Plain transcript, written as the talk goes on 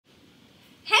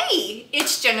Hey,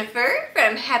 it's Jennifer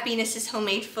from Happiness is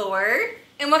Homemade For,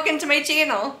 and welcome to my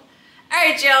channel.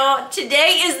 Alright y'all,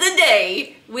 today is the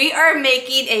day we are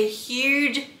making a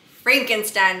huge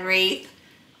Frankenstein wreath.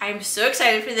 I'm so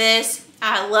excited for this.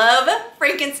 I love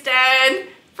Frankenstein,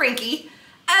 Frankie.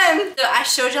 So I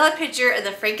showed y'all a picture of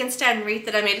the Frankenstein wreath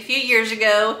that I made a few years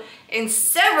ago, and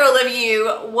several of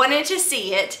you wanted to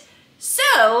see it.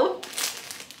 So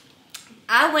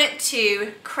I went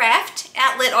to Craft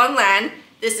Outlet online.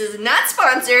 This is not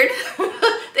sponsored.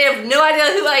 They have no idea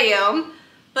who I am,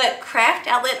 but Craft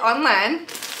Outlet online,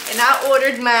 and I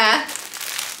ordered my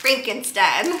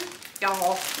Frankenstein.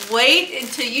 Y'all, wait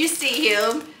until you see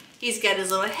him. He's got his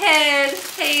little head,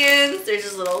 hands, there's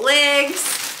his little legs.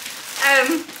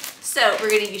 So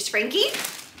we're gonna use Frankie.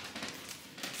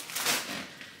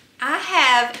 I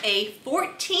have a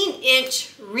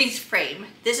 14-inch wreath frame.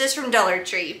 This is from Dollar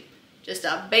Tree. Just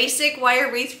a basic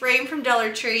wire wreath frame from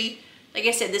Dollar Tree. Like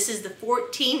I said, this is the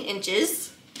 14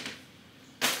 inches.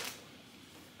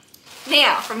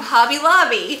 Now, from Hobby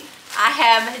Lobby, I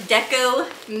have Deco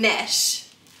Mesh.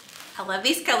 I love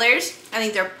these colors. I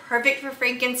think they're perfect for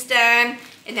Frankenstein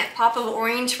and that pop of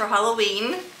orange for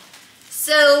Halloween.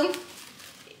 So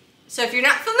if you're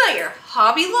not familiar,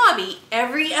 Hobby Lobby,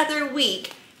 every other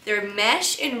week, their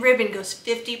mesh and ribbon goes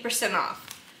 50%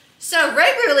 off. So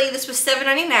regularly this was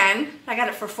 $7.99. I got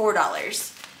it for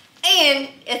 $4. And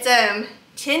it's 10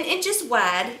 inches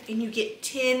wide and you get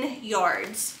 10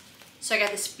 yards. So I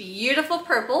got this beautiful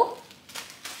purple.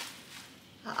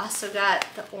 I also got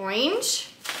the orange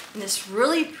and this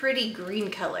really pretty green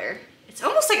color. It's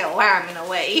almost like a lime in a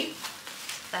way.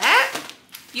 That.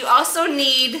 You also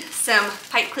need some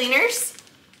pipe cleaners.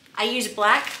 I use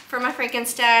black for my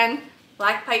Frankenstein.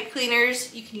 Black pipe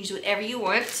cleaners. You can use whatever you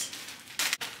want.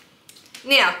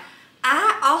 Now,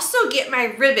 I also get my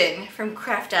ribbon from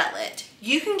Craft Outlet.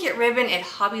 You can get ribbon at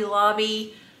Hobby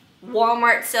Lobby,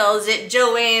 Walmart sells it,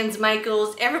 Joann's,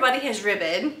 Michael's, everybody has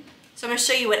ribbon. So I'm gonna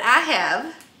show you what I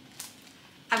have.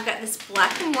 I've got this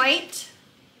black and white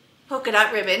polka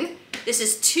dot ribbon. This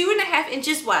is 2.5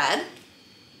 inches wide.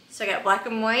 So I got black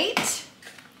and white.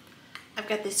 I've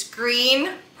got this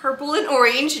green, purple, and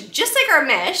orange, just like our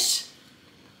mesh.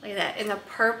 Look at that, and the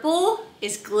purple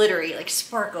is glittery, like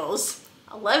sparkles.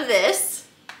 I love this.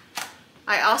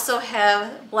 I also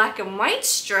have black and white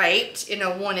striped in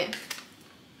a 1 inch.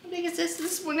 How big is this?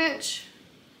 This is 1 inch?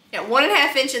 Yeah,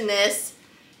 1.5 inch in this.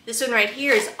 This one right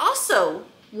here is also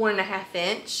 1.5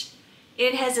 inch.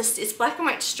 It has it's black and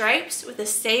white stripes with the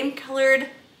same colored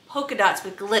polka dots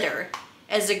with glitter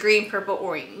as the green, purple,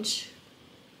 orange.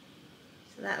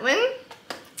 So that one.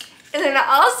 And then I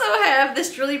also have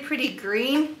this really pretty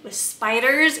green with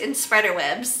spiders and spider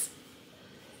webs.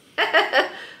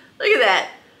 Look at that.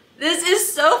 This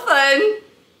is so fun.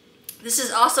 This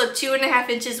is also 2.5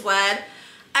 inches wide.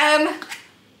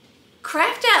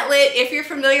 Craft Outlet, if you're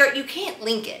familiar, you can't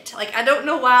link it. Like, I don't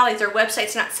know why, like, their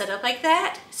website's not set up like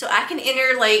that. So I can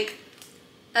enter, like,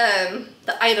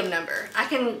 the item number. I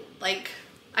can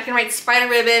write spider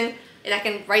ribbon, and I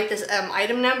can write this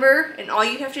item number, and all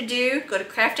you have to do, go to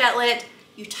Craft Outlet,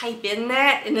 you type in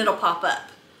that, and it'll pop up.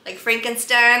 Like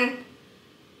Frankenstein,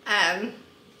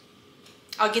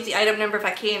 I'll get the item number if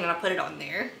I can, and I'll put it on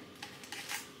there.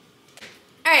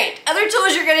 Alright, other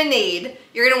tools you're going to need.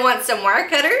 You're going to want some wire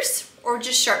cutters, or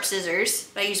just sharp scissors.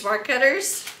 I use wire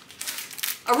cutters.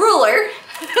 A ruler.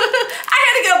 I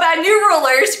had to go buy new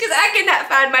rulers, because I could not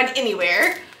find mine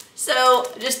anywhere. So,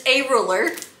 just a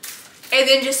ruler. And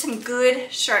then just some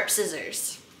good sharp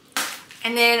scissors.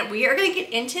 And then we are going to get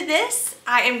into this.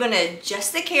 I am going to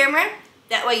adjust the camera.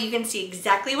 That way you can see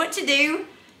exactly what to do.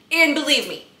 And believe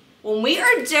me, when we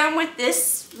are done with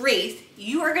this wreath,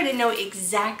 you are going to know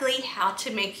exactly how to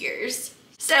make yours.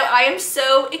 So I am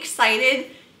so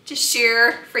excited to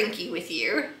share Frankie with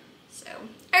you. So,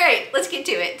 alright, let's get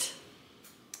to it.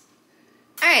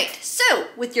 Alright, so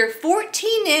with your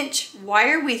 14-inch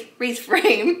wire wreath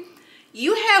frame,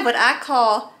 you have what I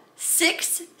call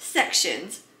 6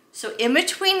 sections. So in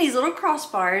between these little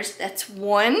crossbars, that's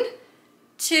 1,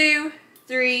 2,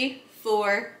 3,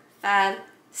 4, 5,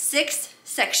 6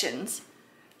 sections.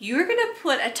 You're gonna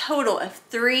put a total of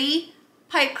 3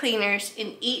 pipe cleaners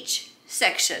in each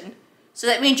section. So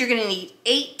that means you're gonna need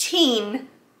 18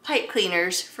 pipe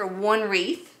cleaners for one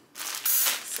wreath.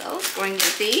 So going to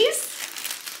get these.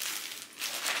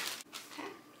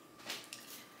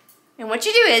 And what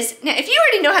you do is, now if you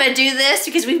already know how to do this,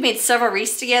 because we've made several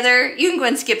wreaths together, you can go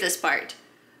and skip this part.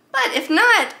 But if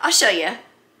not, I'll show you.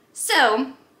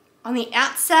 So, on the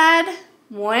outside,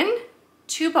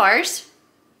 2 bars,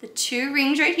 the 2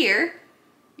 rings right here,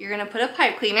 you're gonna put a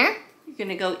pipe cleaner. You're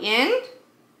gonna go in,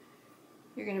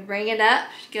 you're gonna bring it up,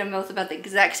 get them both about the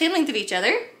exact same length of each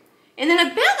other. And then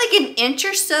about like an inch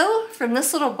or so from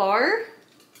this little bar,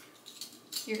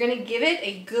 you're gonna give it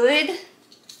a good,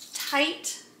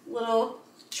 tight little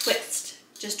twist.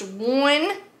 Just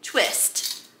one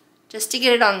twist, just to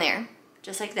get it on there,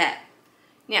 just like that.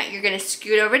 Now you're gonna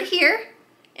scoot over to here,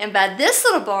 and by this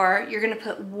little bar, you're gonna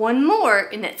put one more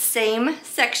in that same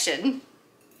section.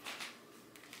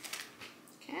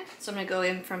 Okay, so I'm gonna go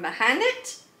in from behind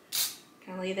it,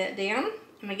 kind of lay that down.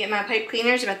 I'm gonna get my pipe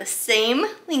cleaners about the same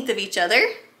length of each other.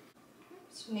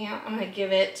 So now I'm gonna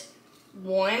give it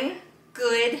one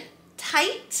good,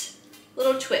 tight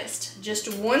little twist.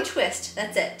 Just one twist,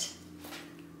 that's it.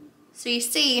 So you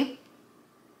see,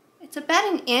 it's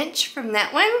about an inch from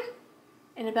that one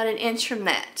and about an inch from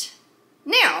that.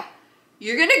 Now,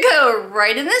 you're gonna go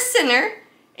right in the center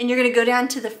and you're gonna go down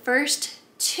to the first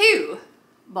two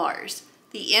bars,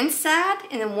 the inside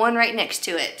and then one right next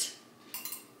to it.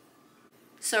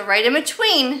 So right in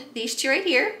between these two right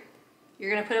here, you're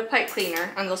gonna put a pipe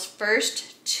cleaner on those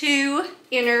first two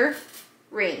inner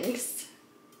rings.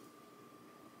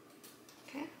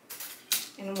 Okay.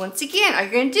 And once again, all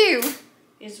you're gonna do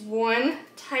is one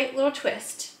tight little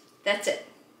twist. That's it.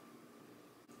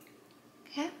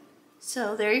 Okay.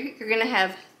 So there you're gonna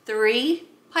have 3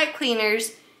 pipe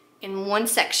cleaners in one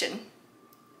section.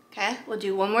 Okay, we'll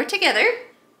do one more together.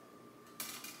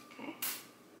 Okay.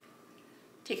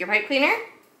 Take your pipe cleaner,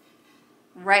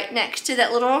 right next to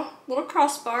that little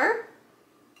crossbar,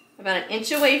 about an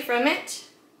inch away from it.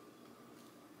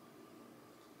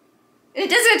 And it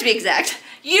doesn't have to be exact.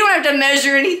 You don't have to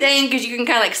measure anything because you can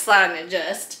kind of like slide and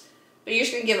adjust. But you're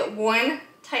just gonna give it one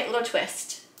tight little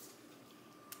twist.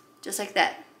 Just like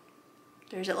that.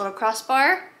 There's that little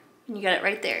crossbar and you got it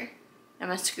right there. I'm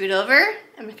gonna scoot over,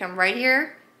 I'm gonna come right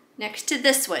here next to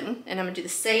this one and I'm gonna do the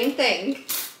same thing.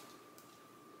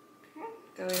 Okay,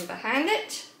 go in behind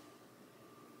it.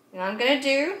 And all I'm gonna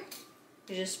do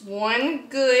is just one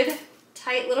good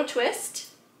tight little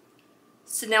twist.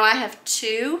 So now I have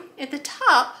 2 at the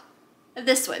top of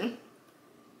this one.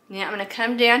 Now I'm gonna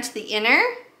come down to the inner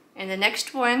and the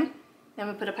next one, and I'm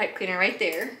gonna put a pipe cleaner right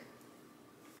there.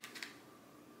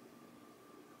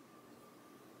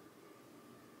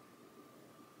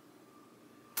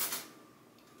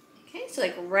 Okay, so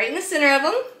like right in the center of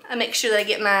them, I make sure that I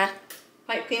get my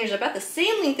pipe cleaners about the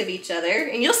same length of each other,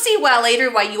 and you'll see why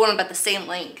later why you want them about the same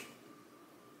length.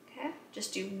 Okay,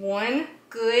 just do one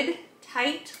good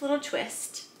tight little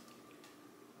twist.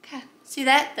 Okay, see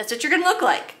that? That's what you're gonna look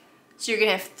like. So you're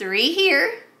gonna have 3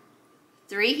 here,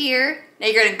 3 here. Now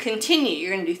you're gonna continue.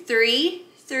 You're gonna do 3,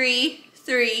 3,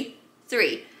 3,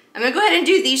 3. I'm gonna go ahead and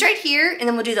do these right here, and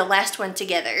then we'll do the last one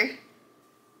together.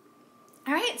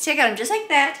 All right, so I got them just like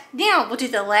that. Now we'll do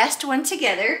the last one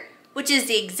together, which is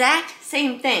the exact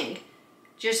same thing.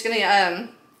 You're just gonna,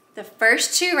 the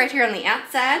first 2 right here on the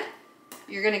outside,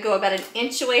 you're gonna go about an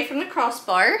inch away from the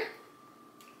crossbar.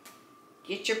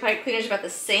 Get your pipe cleaners about the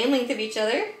same length of each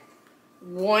other.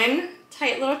 One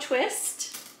tight little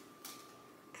twist.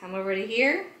 Come over to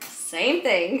here, same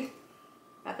thing.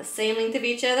 About the same length of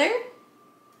each other.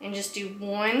 And just do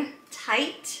one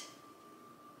tight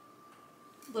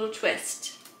little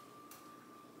twist.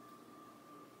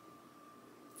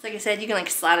 So like I said, you can like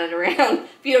slide it around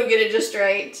if you don't get it just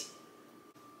right.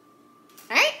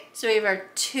 Alright, so we have our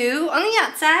 2 on the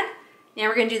outside. Now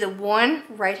we're gonna do the one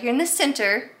right here in the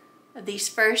center of these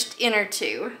first inner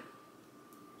 2.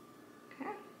 Okay,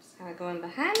 just kind of go in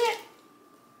behind it.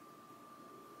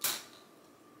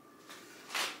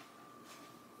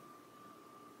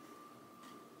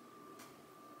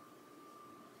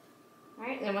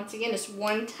 Alright, and then once again, just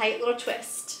one tight little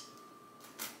twist.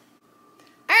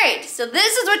 Alright, so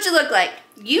this is what you look like.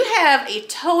 You have a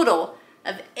total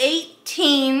of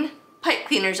 18 pipe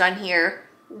cleaners on here.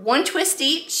 1 twist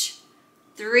each,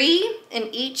 3 in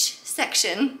each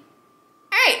section.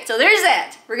 Alright, so there's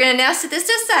that. We're gonna now set this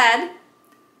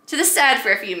to the side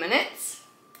for a few minutes.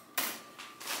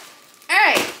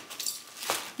 Alright,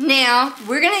 now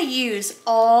we're gonna use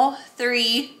all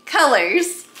 3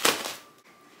 colors.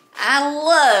 I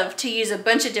love to use a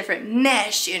bunch of different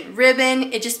mesh and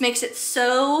ribbon. It just makes it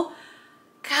so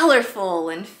colorful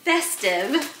and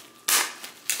festive.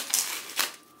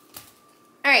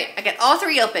 Alright, I got all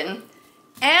 3 open.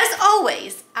 As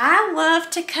always, I love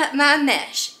to cut my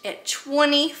mesh at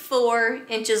 24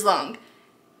 inches long.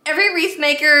 Every wreath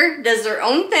maker does their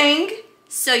own thing,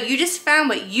 so you just find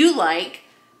what you like.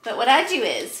 But what I do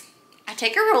is, I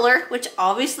take a ruler, which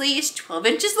obviously is 12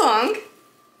 inches long.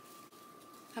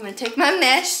 I'm gonna take my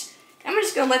mesh, I'm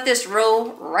just gonna let this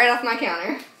roll right off my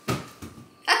counter.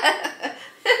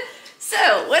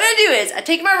 So what I do is, I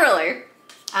take my ruler,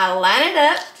 I line it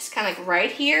up, just kind of like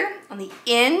right here on the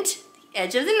end, the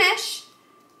edge of the mesh.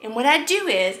 And what I do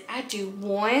is I do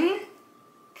one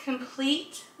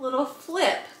complete little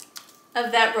flip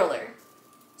of that ruler.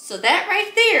 So that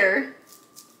right there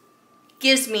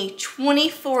gives me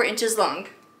 24 inches long.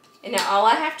 And now all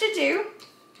I have to do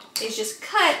is just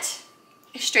cut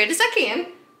as straight as I can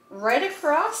right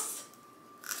across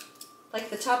like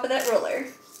the top of that ruler.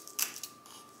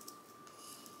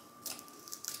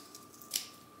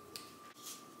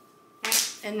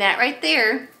 And that right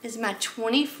there is my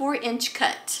 24-inch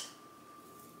cut.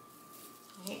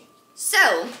 Okay.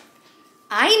 So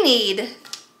I need,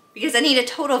 because I need a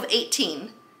total of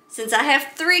 18. Since I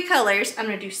have 3 colors, I'm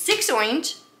gonna do 6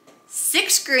 orange,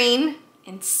 6 green,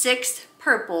 and 6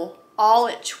 purple, all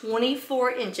at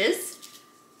 24 inches.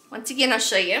 Once again, I'll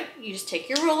show you. You just take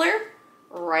your ruler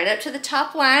right up to the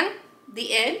top line,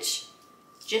 the edge.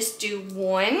 Just do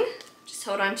one, just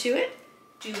hold on to it.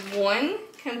 Do one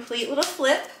complete little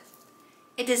flip.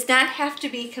 It does not have to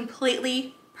be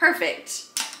completely perfect.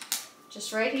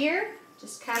 Just right here,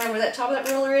 just kind of where that top of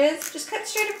that ruler is, just cut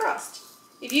straight across.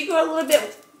 If you go a little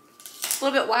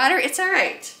bit wider, it's all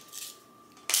right.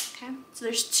 Okay, so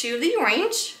there's 2 of the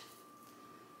orange.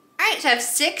 All right, so I have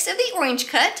 6 of the orange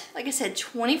cut. Like I said,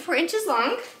 24 inches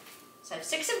long. So I have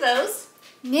 6 of those.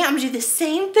 Now I'm gonna do the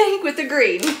same thing with the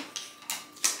green.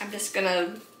 I'm just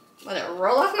gonna let it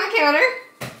roll off my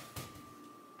counter.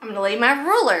 I'm gonna lay my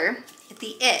ruler at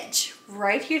the edge,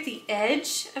 right here at the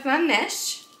edge of my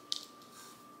mesh.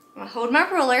 I'm gonna hold my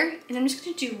ruler and I'm just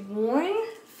gonna do one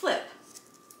flip.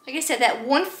 Like I said, that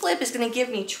one flip is gonna give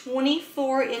me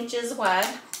 24 inches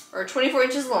wide, or 24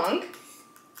 inches long.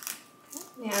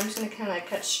 Now I'm just gonna kind of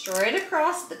cut straight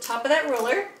across the top of that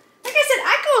ruler. Like I said,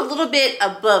 I go a little bit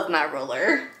above my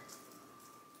ruler.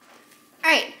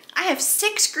 All right, I have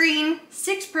 6 green,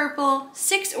 6 purple,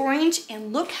 6 orange,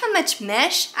 and look how much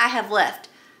mesh I have left.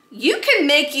 You can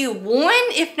make you 1,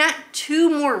 if not 2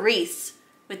 more wreaths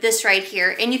with this right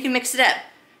here, and you can mix it up.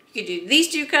 You could do these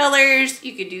 2 colors,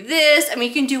 you could do this, I mean,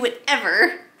 you can do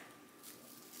whatever.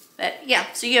 But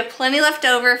yeah, so you have plenty left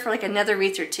over for like another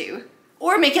wreath or 2.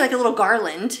 Or make it like a little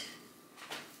garland.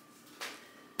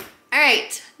 All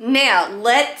right, now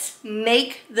let's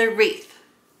make the wreath.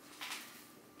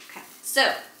 Okay, so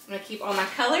I'm gonna keep all my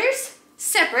colors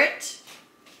separate,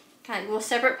 kind of little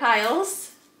separate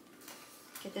piles.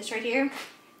 Get this right here.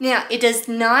 Now, it does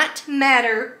not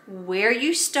matter where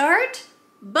you start,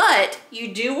 but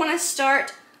you do want to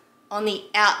start on the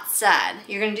outside.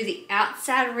 You're going to do the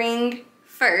outside ring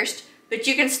first, but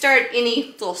you can start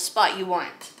any little spot you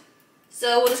want.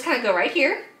 So we'll just kind of go right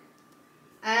here.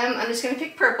 I'm just going to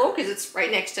pick purple because it's right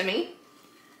next to me.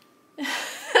 All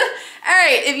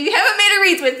right, if you haven't made a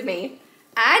wreath with me,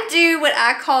 I do what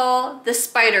I call the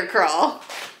spider crawl. All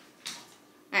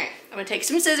right, I'm going to take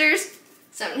some scissors,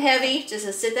 something heavy, just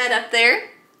to sit that up there.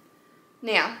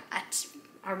 Now,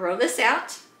 I roll this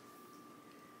out.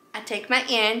 I take my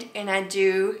end and I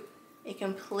do a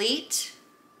complete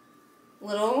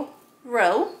little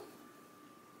row.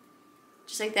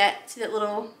 Just like that. See that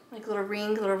little, like little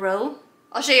ring, little row?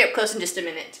 I'll show you up close in just a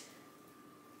minute.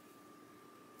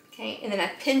 Okay, and then I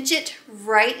pinch it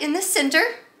right in the center,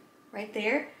 right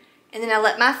there. And then I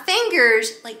let my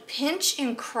fingers like pinch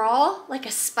and crawl like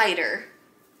a spider.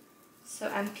 So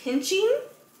I'm pinching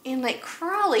and like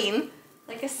crawling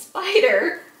like a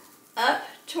spider up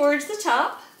towards the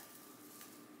top.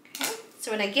 Okay.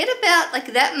 So when I get about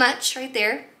like that much right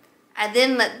there, I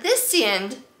then let this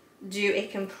end do a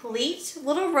complete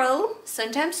little row,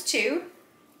 sometimes 2,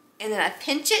 and then I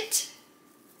pinch it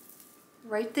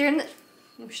right there in the,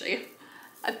 let me show you.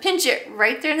 I pinch it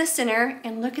right there in the center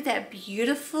and look at that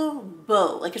beautiful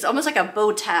bow. Like it's almost like a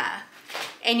bow tie.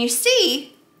 And you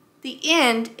see the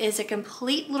end is a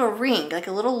complete little ring, like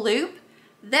a little loop.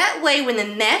 That way when the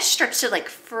mesh starts to like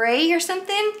fray or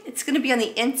something, it's gonna be on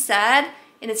the inside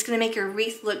and it's gonna make your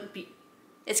wreath look,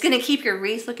 it's gonna keep your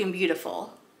wreath looking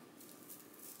beautiful.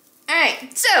 All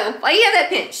right, so while you have that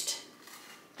pinched,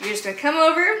 you're just gonna come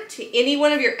over to any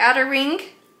one of your outer ring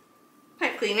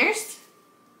pipe cleaners.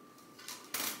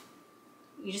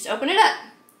 You just open it up.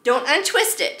 Don't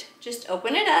untwist it, just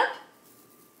open it up.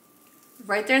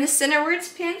 Right there in the center where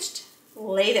it's pinched,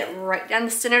 lay that right down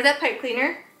the center of that pipe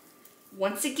cleaner.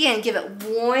 Once again, give it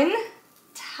one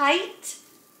tight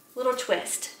little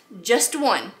twist. Just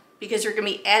one, because we're gonna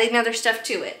be adding other stuff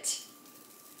to it.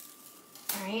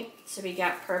 All right, so we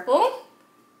got purple.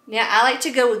 Now I like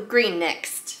to go with green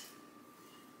next.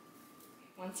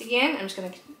 Once again, I'm just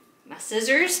gonna, my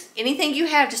scissors, anything you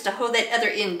have just to hold that other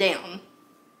end down.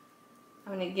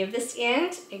 I'm gonna give this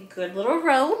end a good little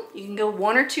row. You can go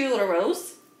 1 or 2 little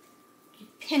rows. You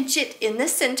pinch it in the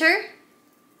center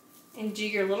and do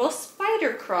your little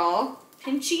spider crawl,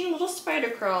 pinching little spider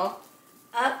crawl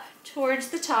up towards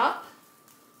the top.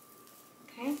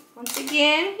 Okay, once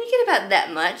again, you get about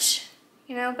that much,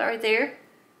 you know, about right there.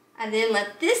 And then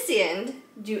let this end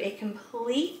do a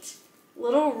complete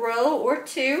little row or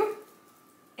two,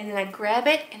 and then I grab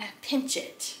it and I pinch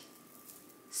it.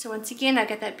 So once again, I've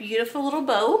got that beautiful little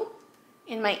bow,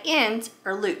 and my ends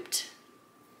are looped.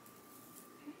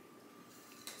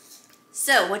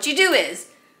 So what you do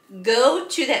is go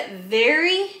to that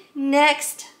very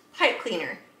next pipe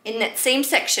cleaner in that same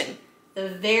section. The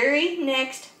very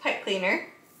next pipe cleaner.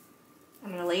 I'm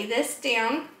going to lay this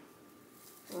down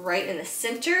right in the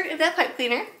center of that pipe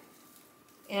cleaner,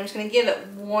 and I'm just going to give it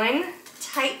one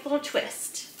tight little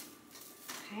twist.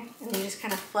 Okay, and then you just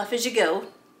kind of fluff as you go.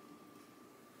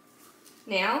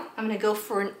 Now I'm going to go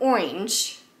for an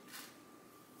orange.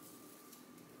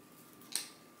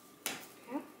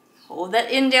 Okay, hold that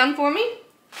end down for me.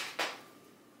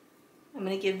 I'm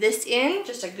going to give this end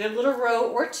just a good little row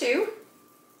or two.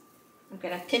 I'm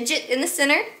going to pinch it in the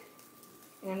center,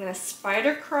 and I'm going to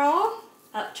spider crawl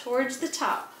up towards the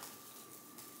top.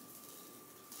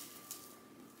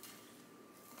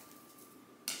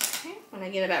 Okay, when I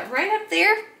get about right up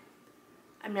there,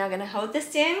 I'm now going to hold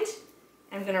this end,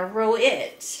 I'm going to row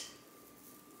it,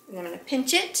 and I'm going to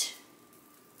pinch it,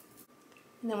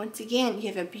 and then once again you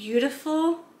have a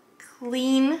beautiful,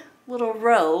 clean little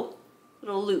row,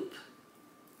 little loop.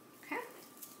 Okay.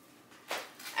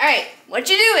 All right, what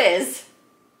you do is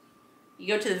you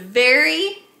go to the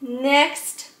very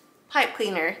next pipe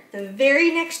cleaner, the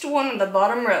very next one on the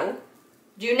bottom row.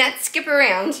 Do not skip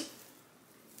around.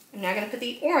 I'm now going to put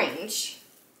the orange.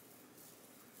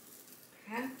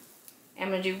 Okay. I'm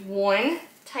going to do one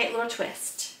tight little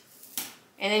twist.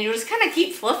 And then you'll just kind of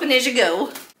keep fluffing as you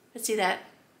go. Let's see that.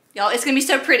 Y'all, it's going to be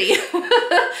so pretty.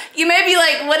 You may be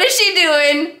like, what is she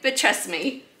doing? But trust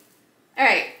me.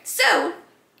 Alright, so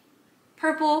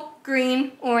purple,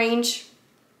 green, orange,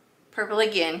 purple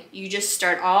again. You just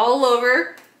start all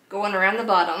over going around the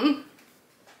bottom.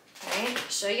 Okay, I'll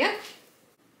show you.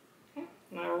 Okay,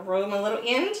 I'm going to roll my little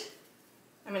end.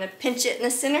 I'm going to pinch it in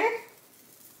the center.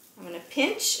 I'm going to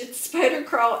pinch and spider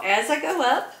crawl as I go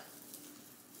up.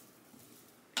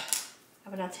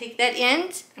 I'm going to take that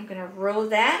end. I'm going to roll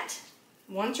that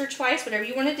once or twice, whatever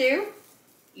you want to do.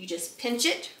 You just pinch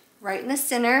it right in the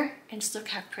center and just look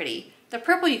how pretty. The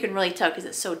purple you can really tell because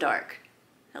it's so dark.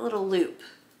 That little loop.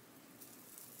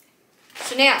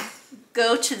 So now,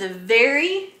 go to the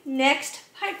very next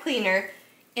pipe cleaner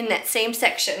in that same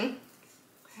section,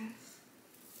 okay,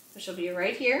 which will be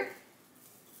right here.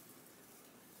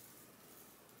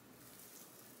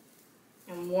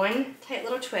 And one tight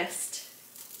little twist.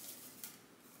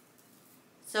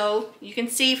 So you can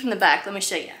see from the back, let me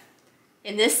show you.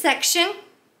 In this section,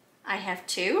 I have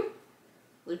two.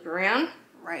 Loop around.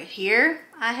 Right here,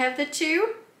 I have the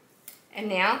two. And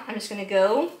now I'm just going to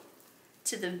go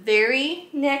to the very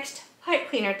next pipe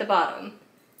cleaner at the bottom.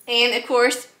 And of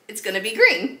course, it's going to be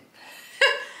green.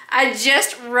 I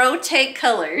just rotate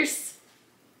colors.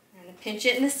 I'm going to pinch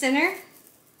it in the center.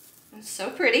 It's so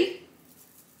pretty.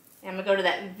 And I'm going to go to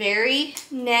that very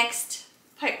next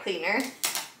pipe cleaner,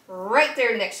 right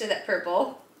there next to that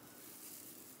purple.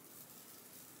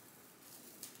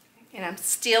 And I'm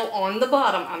still on the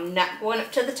bottom. I'm not going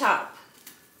up to the top.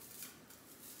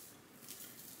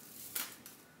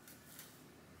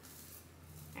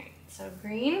 Alright, so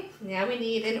green. Now we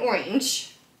need an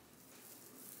orange.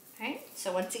 Okay,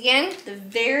 so once again, the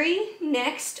very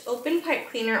next open pipe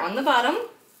cleaner on the bottom.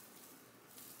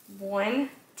 One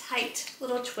tight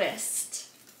little twist.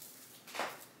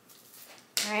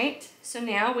 Alright, so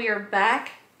now we are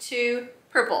back to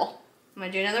purple. I'm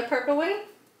going to do another purple one.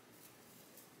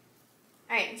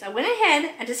 Alright, so I went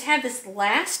ahead, I just have this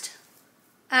last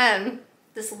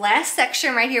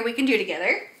section right here we can do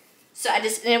together. So I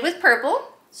just ended with purple,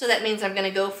 so that means I'm going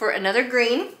to go for another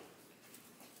green.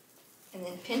 And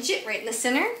then pinch it right in the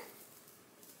center.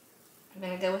 I'm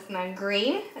going to go with my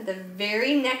green at the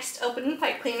very next open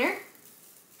pipe cleaner.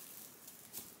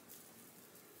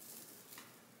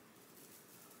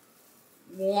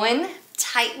 One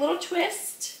tight little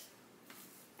twist.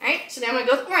 Alright, so now I'm going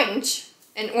to go with orange.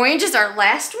 And orange is our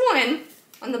last one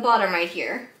on the bottom right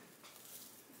here.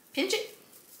 Pinch it.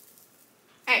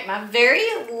 Alright, my very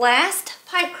last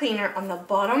pipe cleaner on the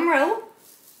bottom row.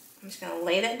 I'm just going to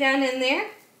lay that down in there.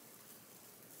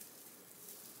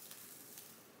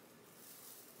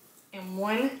 And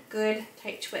one good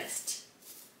tight twist.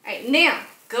 Alright, now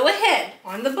go ahead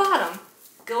on the bottom.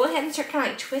 Go ahead and start kind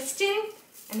of like twisting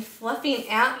and fluffing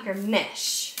out your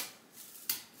mesh.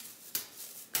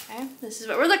 Okay, this is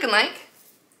what we're looking like.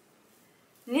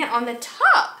 Now on the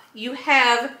top, you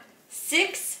have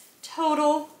 6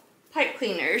 total pipe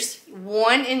cleaners,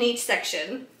 1 in each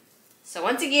section. So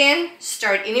once again,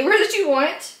 start anywhere that you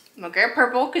want. I'm gonna grab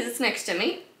purple because it's next to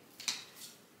me.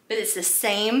 But it's the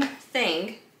same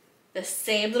thing. The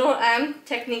same little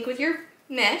technique with your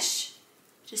mesh.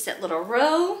 Just that little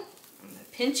row. I'm gonna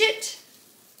pinch it.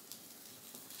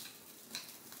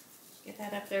 Get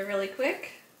that up there really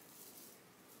quick.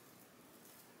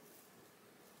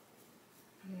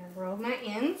 I'm gonna roll my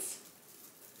ends.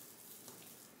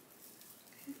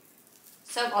 Okay.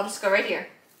 So I'll just go right here.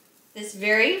 This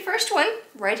very first one,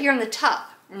 right here on the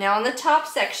top. Now on the top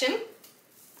section,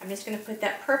 I'm just gonna put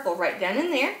that purple right down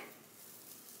in there.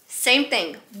 Same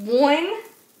thing, 1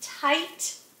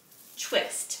 tight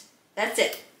twist. That's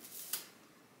it.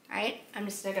 All right, I'm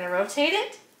just gonna rotate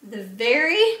it. The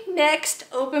very next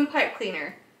open pipe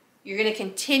cleaner, you're gonna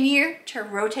continue to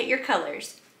rotate your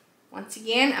colors. Once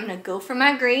again, I'm gonna go for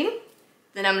my green,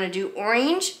 then I'm gonna do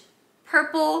orange,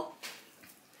 purple.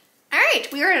 All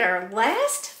right, we are at our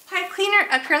last pipe cleaner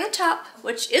up here on the top,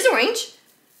 which is orange.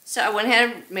 So I went ahead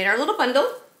and made our little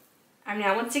bundle. I'm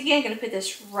now once again gonna put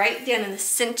this right down in the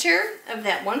center of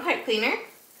that one pipe cleaner.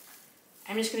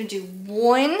 I'm just gonna do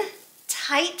 1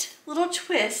 tight little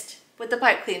twist with the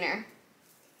pipe cleaner.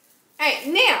 All right,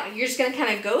 now you're just gonna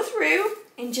kind of go through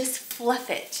and just fluff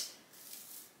it.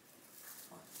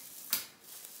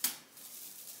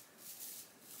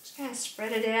 Just kind of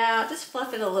spread it out, just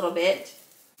fluff it a little bit.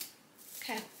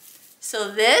 Okay,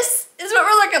 so this is what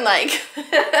we're looking like.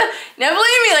 Now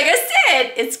believe me, like I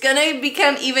said, it's gonna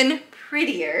become even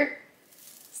prettier.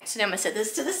 So now I'm gonna set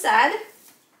this to the side.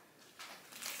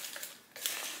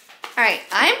 All right,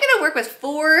 I'm gonna work with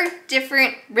 4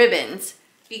 different ribbons.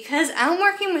 Because I'm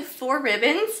working with 4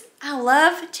 ribbons, I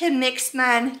love to mix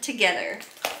mine together.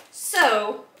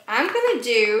 So I'm gonna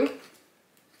do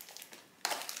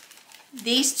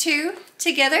these 2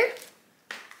 together,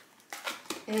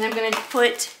 and then I'm gonna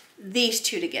put these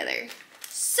 2 together.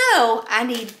 So I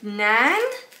need 9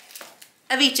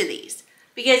 of each of these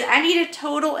because I need a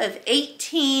total of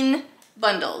 18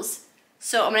 bundles.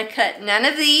 So I'm gonna cut 9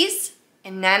 of these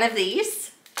and 9 of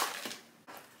these.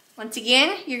 Once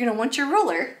again, you're gonna want your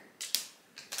ruler.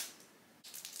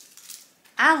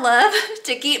 I love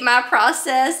to keep my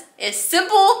process as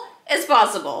simple as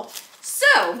possible.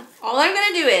 So all I'm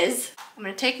gonna do is, I'm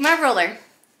gonna take my ruler.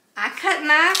 I cut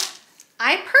my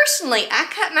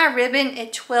ribbon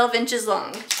at 12 inches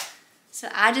long. So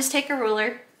I just take a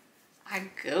ruler, I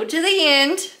go to the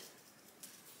end.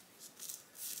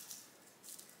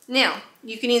 Now,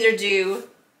 you can either do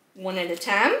 1 at a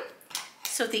time.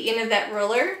 So at the end of that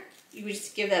ruler, you would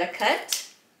just give that a cut,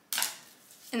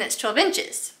 and that's 12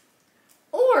 inches.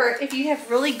 Or if you have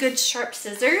really good sharp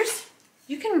scissors,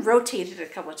 you can rotate it a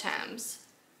couple times.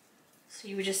 So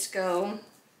you would just go,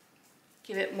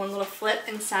 give it 1 little flip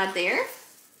inside there.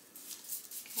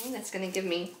 Okay, that's gonna give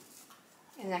me,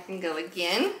 and I can go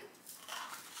again.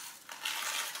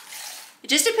 It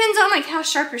just depends on like how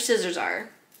sharp your scissors are.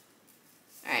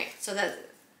 All right, so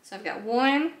I've got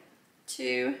 1,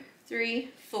 2, 3,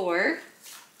 4,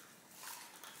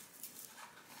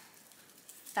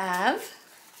 5,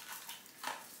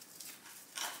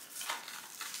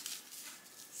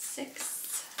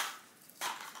 6,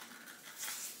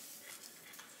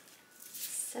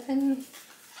 7,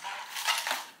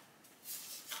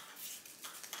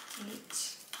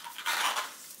 8,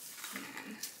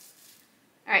 9.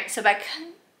 All right, so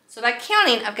by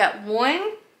counting, I've got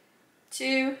 1,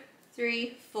 2,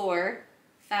 3, 4,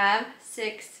 5,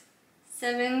 6,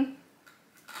 7,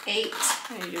 8.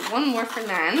 I'm gonna do 1 more for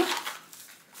 9.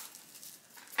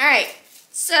 All right,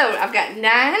 so I've got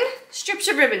 9 strips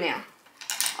of ribbon now.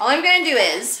 All I'm gonna do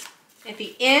is, at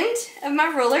the end of my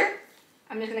ruler,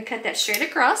 I'm just gonna cut that straight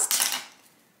across.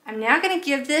 I'm now gonna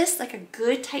give this like a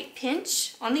good tight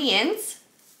pinch on the ends.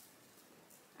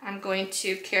 I'm going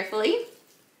to carefully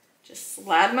just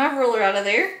slide my ruler out of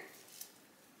there.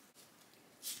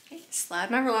 Okay, slide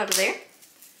my ruler out of there.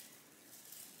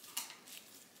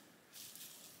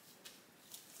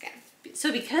 Okay,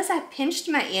 so because I pinched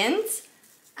my ends,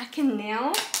 I can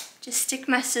now just stick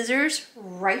my scissors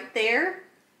right there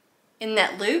in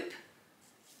that loop.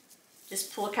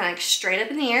 Just pull it kind of straight up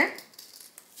in the air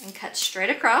and cut straight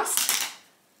across,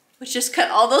 which just cut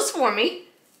all those for me.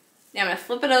 Now I'm gonna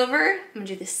flip it over. I'm gonna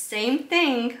do the same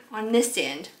thing on this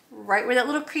end, right where that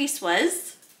little crease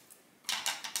was.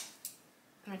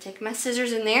 I'm gonna take my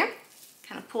scissors in there,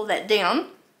 kind of pull that down,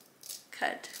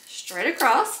 cut straight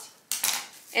across.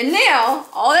 And now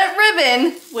all that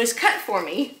ribbon was cut for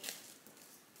me.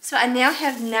 So I now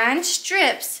have 9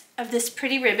 strips of this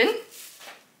pretty ribbon.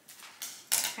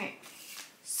 All right.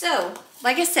 So,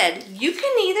 like I said, you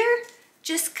can either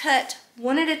just cut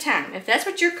one at a time. If that's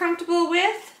what you're comfortable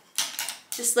with,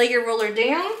 just lay your ruler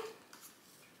down.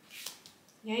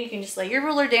 Yeah, you can just lay your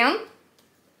ruler down,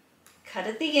 cut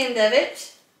at the end of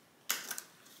it,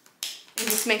 and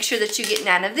just make sure that you get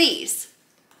 9 of these.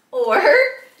 Or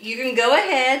you can go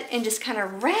ahead and just kind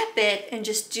of wrap it and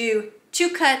just do 2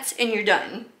 cuts and you're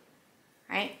done.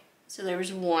 Right? So there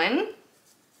was 1.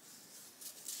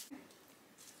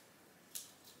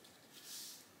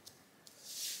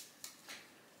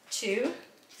 2,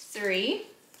 3.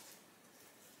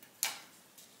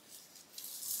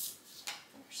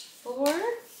 There's 4,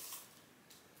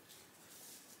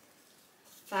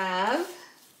 5,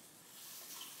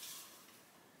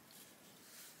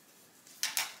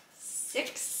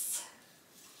 6,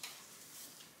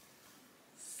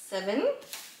 7,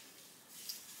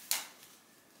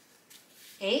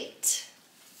 8,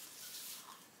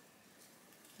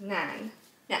 9.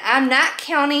 Now I'm not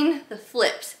counting the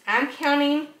flips. I'm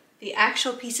counting the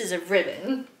actual pieces of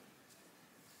ribbon.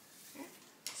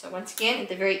 So once again, at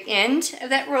the very end of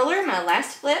that roller, my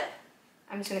last flip,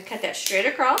 I'm just going to cut that straight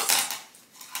across.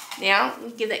 Now,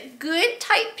 give that good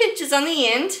tight pinches on the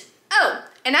end. Oh,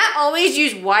 and I always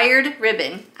use wired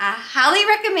ribbon. I highly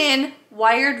recommend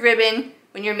wired ribbon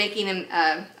when you're making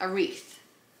a wreath.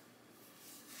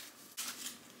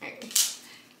 All right,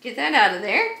 get that out of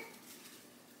there.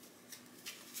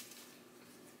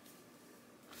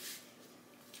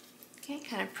 Okay,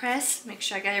 kind of press, make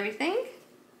sure I got everything.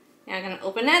 Now I'm going to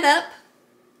open that up.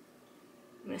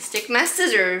 I'm going to stick my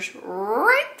scissors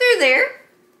right through there.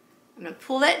 I'm going to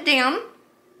pull that down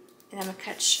and I'm going to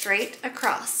cut straight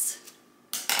across.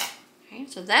 Okay,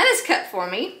 so that is cut for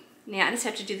me. Now I just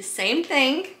have to do the same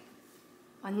thing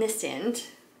on this end.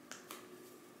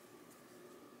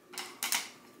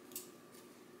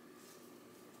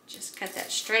 Just cut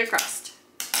that straight across.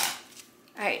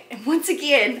 All right, and once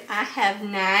again, I have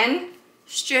 9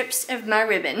 strips of my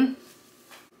ribbon.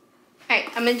 All right,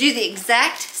 I'm gonna do the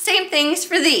exact same things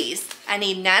for these. I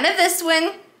need 9 of this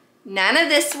one, 9 of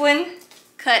this one,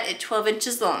 cut at 12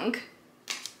 inches long.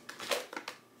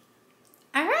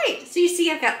 All right, so you see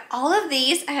I've got all of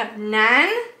these. I have 9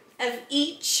 of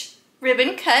each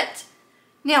ribbon cut.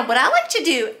 Now what I like to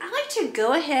do, I like to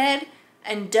go ahead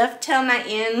and dovetail my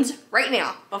ends right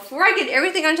now. Before I get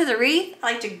everything onto the wreath,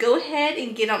 I like to go ahead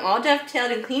and get them all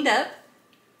dovetailed and cleaned up.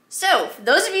 So, for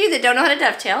those of you that don't know how to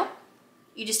dovetail,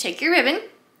 you just take your ribbon,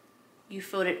 you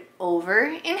fold it over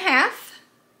in half,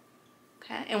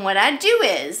 okay? And what I do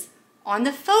is, on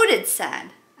the folded side,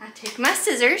 I take my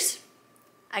scissors,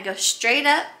 I go straight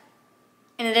up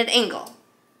and at an angle.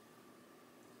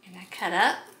 And I cut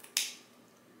up,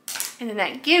 and then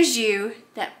that gives you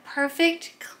that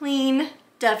perfect, clean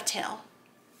dovetail.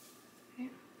 Okay.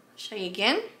 I'll show you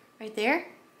again, right there.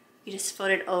 You just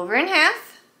fold it over in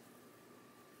half.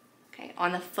 Okay,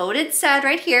 on the folded side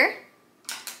right here,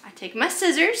 I take my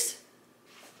scissors,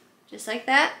 just like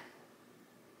that,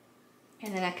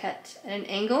 and then I cut at an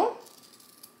angle,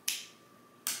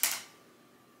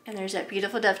 and there's that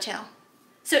beautiful dovetail.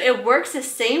 So it works the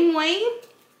same way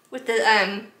with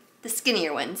the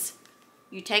skinnier ones.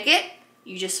 You take it,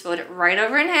 you just fold it right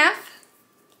over in half.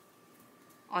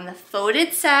 On the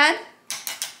folded side,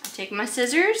 I take my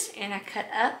scissors and I cut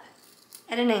up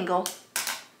at an angle.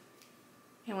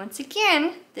 And once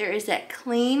again, there is that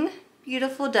clean,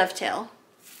 beautiful dovetail.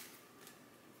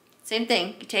 Same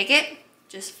thing, you take it,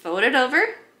 just fold it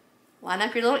over, line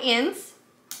up your little ends.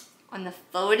 On the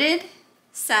folded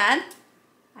side,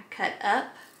 I cut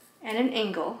up at an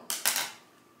angle,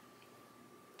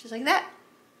 just like that.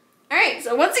 All right,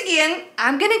 so once again,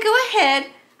 I'm gonna go ahead,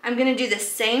 I'm gonna do the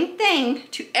same thing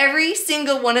to every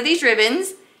single one of these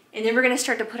ribbons, and then we're gonna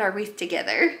start to put our wreath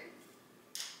together.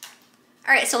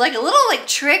 All right, so like a little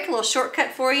trick, a little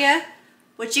shortcut for you,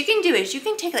 what you can do is you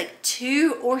can take like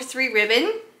 2 or 3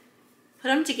 ribbon, put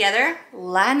them together,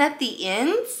 line up the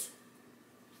ends,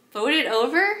 fold it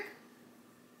over,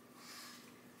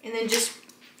 and then just,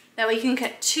 that way you can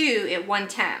cut 2 at one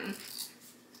time.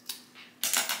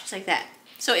 Just like that.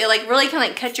 So it really kind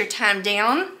of cut your time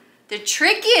down. The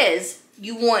trick is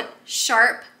you want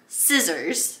sharp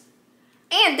scissors,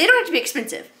 and they don't have to be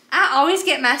expensive. I always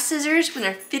get my scissors when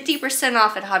they're 50%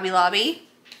 off at Hobby Lobby.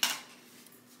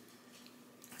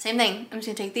 Same thing, I'm just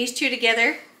gonna take these 2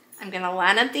 together. I'm gonna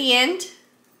line up the end,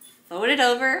 fold it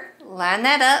over, line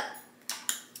that up.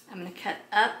 I'm gonna cut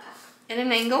up at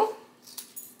an angle,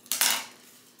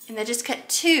 and then just cut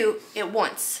 2 at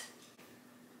once.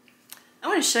 I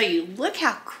want to show you, look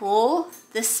how cool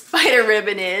this spider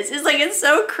ribbon is. It's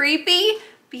so creepy,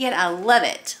 but yet I love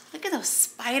it. Look at those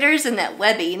spiders and that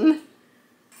webbing.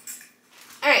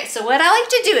 All right, so what I like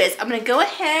to do is I'm gonna go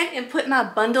ahead and put my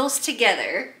bundles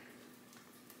together.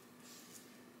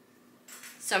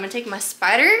 So I'm gonna take my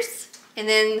spiders and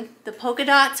then the polka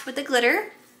dots with the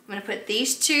glitter. I'm gonna put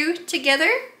these two together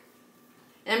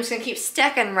and I'm just gonna keep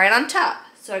stacking right on top.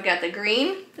 So I got the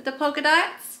green with the polka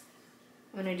dots.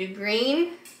 I'm gonna do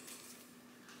green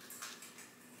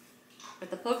with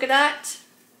the polka dot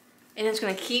and I'm just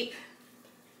gonna keep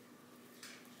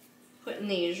putting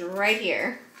these right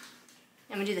here.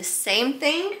 I'm gonna do the same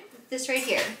thing with this right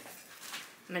here.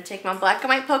 I'm gonna take my black and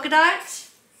white polka dot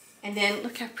and then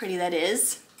look how pretty that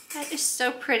is. That is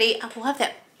so pretty. I love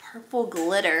that purple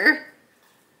glitter.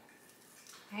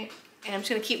 All right, and I'm just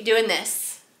gonna keep doing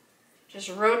this. Just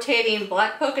rotating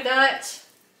black polka dot,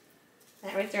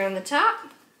 that right there on the top.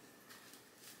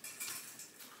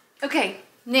 Okay,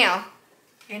 now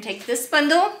you're gonna take this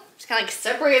bundle, just kind of like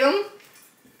separate them.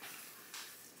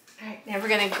 All right, now we're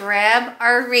gonna grab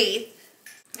our wreath.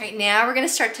 All right, now we're gonna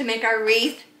start to make our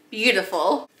wreath beautiful.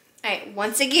 All right,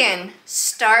 once again,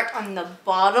 start on the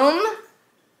bottom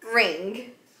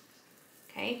ring.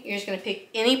 Okay, you're just gonna pick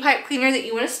any pipe cleaner that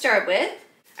you wanna start with.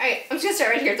 All right, I'm just gonna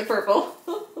start right here with the purple.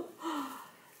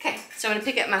 Okay, so I'm gonna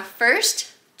pick up my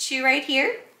first two right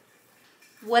here.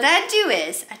 What I do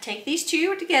is, I take these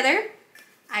two together,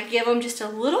 I give them just a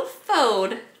little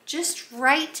fold, just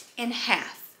right in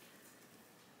half.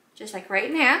 Just like right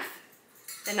in half.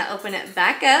 Then I open it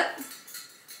back up.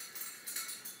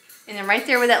 And then right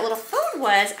there where that little fold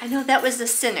was, I know that was the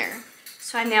center.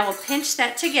 So I now will pinch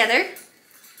that together,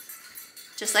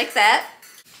 just like that.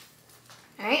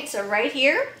 All right, so right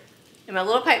here, in my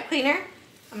little pipe cleaner,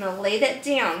 I'm gonna lay that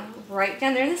down, right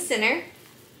down there in the center.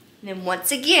 And then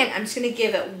once again, I'm just gonna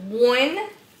give it one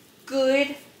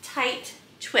good, tight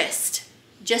twist,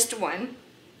 just one.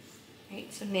 All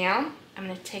right, so now I'm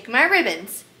gonna take my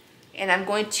ribbons and I'm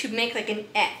going to make like an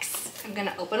X. I'm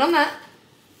gonna open them up,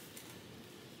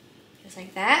 just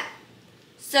like that.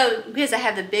 So because I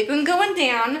have the big one going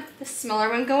down, the smaller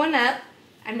one going up,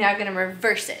 I'm now gonna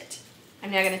reverse it.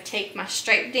 I'm now gonna take my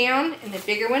stripe down and the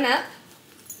bigger one up.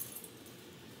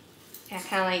 And I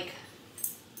kind of like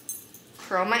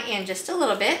curl my end just a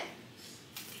little bit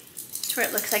to where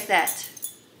it looks like that.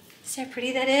 See how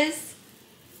pretty that is?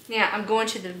 Now I'm going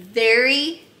to the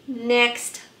very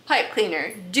next pipe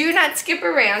cleaner. Do not skip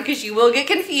around because you will get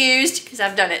confused because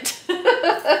I've done it.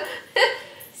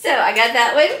 So I got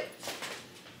that one.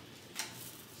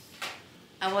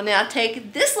 I will now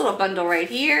take this little bundle right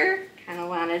here, kind of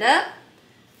line it up.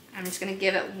 I'm just going to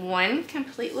give it one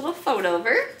complete little fold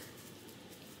over.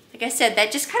 Like I said,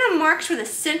 that just kind of marks where the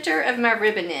center of my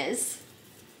ribbon is.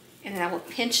 And then I will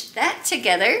pinch that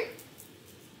together.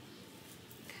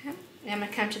 Okay. And I'm going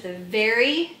to come to the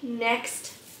very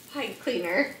next pipe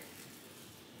cleaner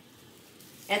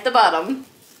at the bottom.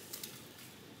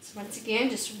 So once again,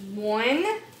 just one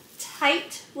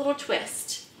tight little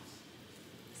twist.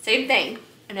 Same thing.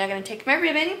 I'm now going to take my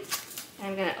ribbon and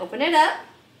I'm going to open it up.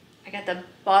 I got the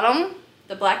bottom,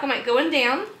 the black and white going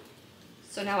down.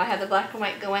 So now I have the black and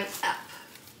white going up.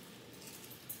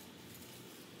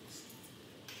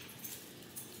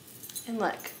 And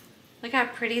look how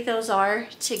pretty those are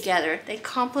together. They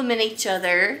complement each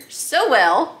other so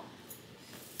well.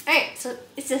 All right, so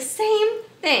it's the same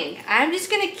thing. I'm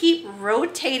just gonna keep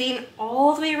rotating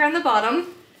all the way around the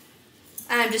bottom.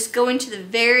 I'm just going to the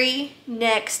very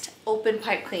next open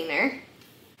pipe cleaner.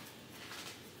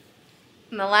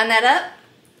 I'm gonna line that up,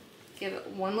 give it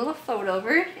one little fold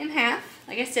over in half.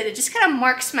 Like I said, it just kind of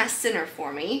marks my center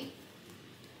for me.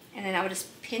 And then I would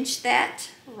just pinch that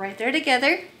right there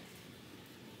together.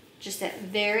 Just that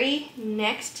very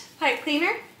next pipe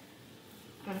cleaner.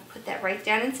 I'm gonna put that right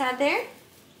down inside there.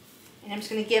 And I'm just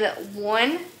gonna give it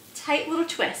one tight little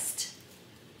twist.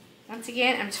 Once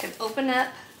again, I'm just gonna open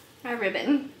up my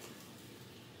ribbon.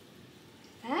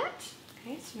 Like that.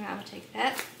 Okay, so now I will take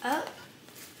that up.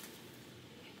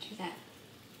 Do that.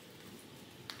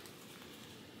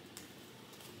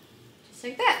 Just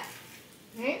like that.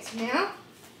 Alright, so now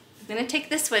I'm gonna take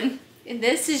this one, and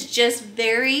this is just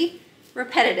very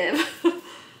repetitive.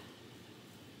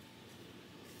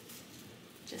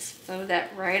 Just fold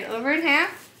that right over in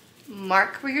half.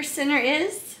 Mark where your center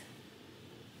is.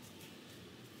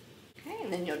 Okay,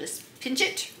 and then you'll just pinch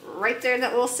it right there in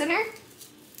that little center.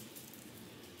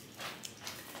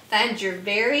 Find your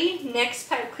very next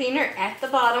pipe cleaner at the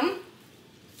bottom.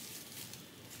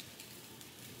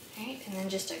 Okay, and then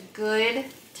just a good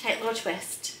tight little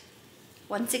twist.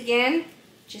 Once again,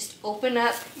 just open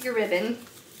up your ribbon.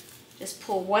 Just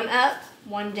pull one up,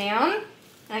 one down.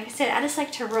 Like I said, I just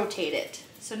like to rotate it.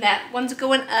 So that one's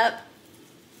going up.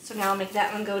 So now I'll make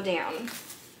that one go down.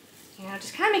 You know,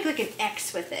 just kind of make like an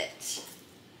X with it.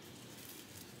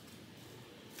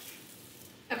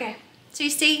 Okay, so you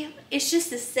see, it's just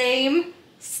the same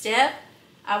step.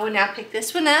 I will now pick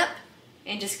this one up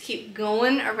and just keep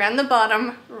going around the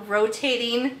bottom,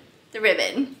 rotating the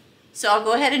ribbon. So I'll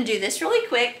go ahead and do this really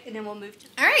quick and then we'll move to...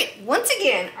 All right, once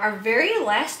again, our very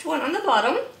last one on the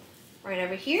bottom, right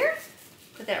over here.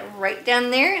 Put that right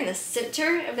down there in the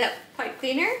center of that pipe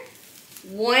cleaner.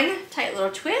 One tight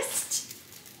little twist.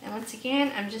 And once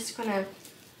again, I'm just gonna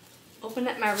open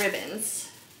up my ribbons.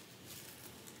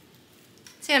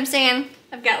 See what I'm saying?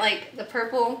 I've got like the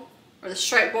purple or the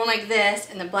stripe going like this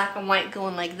and the black and white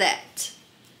going like that.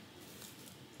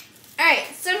 All right,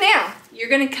 so now you're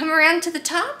gonna come around to the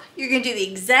top. You're gonna do the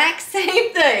exact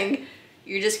same thing.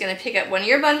 You're just gonna pick up one of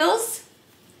your bundles.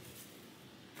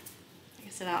 Like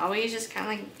I said, I always just kind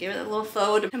of like give it a little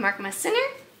fold to mark my center,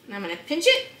 and I'm gonna pinch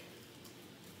it.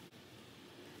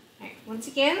 All right, once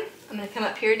again, I'm gonna come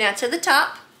up here down to the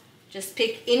top. Just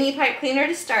pick any pipe cleaner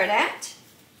to start at.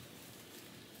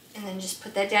 And then just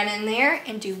put that down in there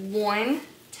and do one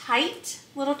tight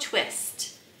little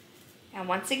twist. And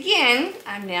once again,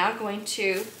 I'm now going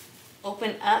to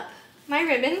open up my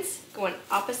ribbons, going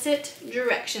opposite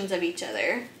directions of each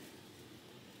other.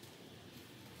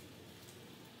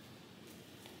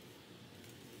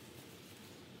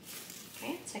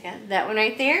 Okay, so I got that one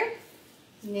right there.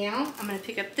 Now I'm going to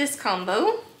pick up this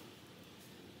combo.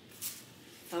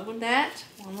 Fold that,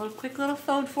 one little quick little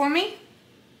fold for me.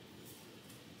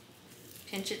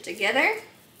 Pinch it together.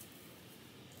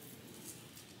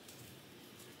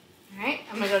 All right,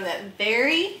 I'm gonna go to that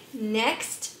very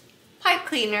next pipe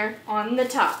cleaner on the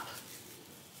top.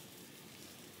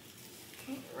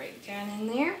 Okay, right down in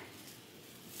there.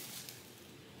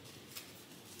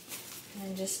 And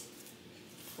then just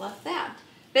fluff that.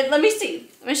 But let me see,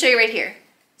 let me show you right here.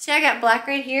 See, I got black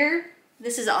right here.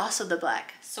 This is also the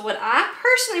black. So what I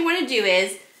personally wanna do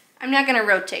is, I'm not gonna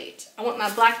rotate. I want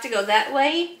my black to go that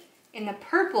way and the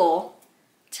purple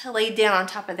to lay down on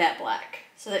top of that black.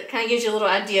 So that kind of gives you a little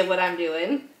idea of what I'm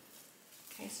doing.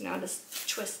 Okay, so now I'll just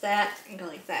twist that and go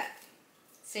like that.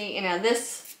 See, and now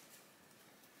this,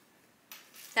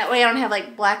 that way I don't have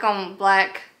like black on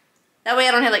black. That way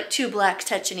I don't have like two blacks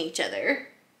touching each other.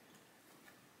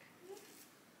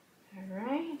 All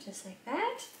right, just like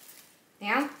that.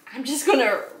 Now, I'm just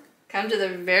gonna come to the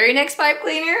very next pipe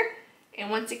cleaner, and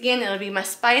once again, it'll be my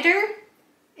spider.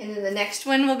 And then the next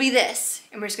one will be this,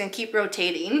 and we're just gonna keep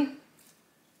rotating.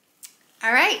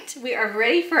 All right, we are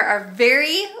ready for our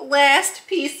very last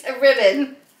piece of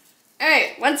ribbon. All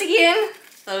right, once again,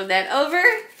 fold that over,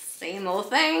 same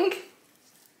old thing.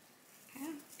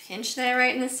 Okay, pinch that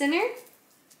right in the center.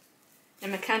 I'm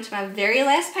gonna come to my very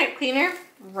last pipe cleaner,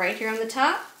 right here on the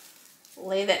top.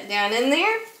 Lay that down in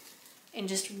there, and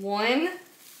just one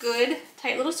good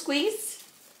tight little squeeze.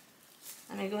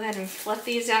 I'm gonna go ahead and fluff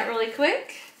these out really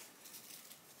quick.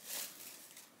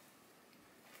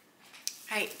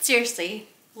 All right, seriously,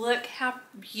 look how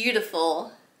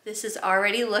beautiful this is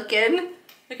already looking.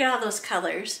 Look at all those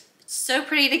colors. It's so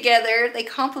pretty together. They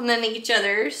complement each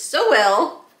other so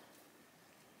well.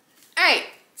 All right,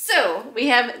 so we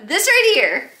have this right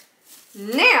here.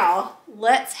 Now,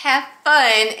 let's have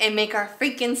fun and make our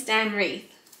Frankenstein wreath.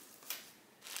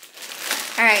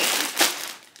 All right,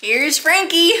 here's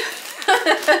Frankie.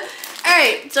 All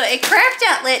right, so a craft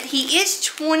outlet, he is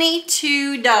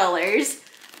 $22.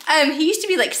 He used to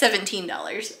be like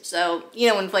 $17, so, you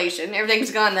know, inflation,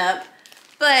 everything's gone up.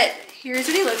 But here's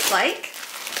what he looks like.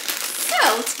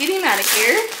 So, let's get him out of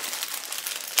here.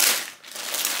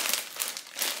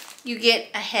 You get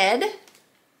a head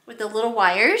with the little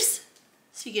wires.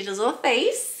 So you get his little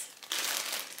face.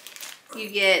 You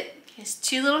get his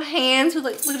two little hands with,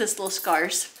 like, look at his little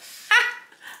scars.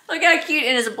 Look how cute,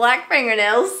 and his black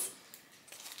fingernails.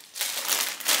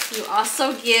 You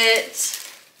also get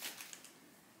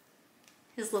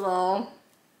his little,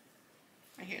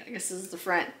 right here, I guess this is the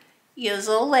front. You get his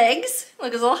little legs, look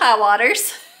at his little high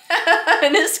waters,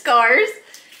 and his scars.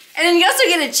 And then you also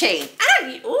get a chain.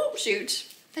 Oh shoot,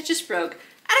 that just broke.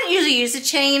 I don't usually use a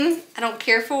chain. I don't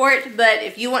care for it, but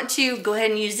if you want to, go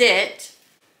ahead and use it.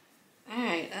 All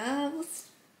right, let's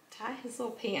tie his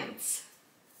little pants.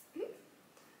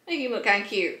 Make him look kind of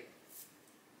cute.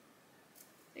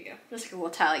 There you go, just like a little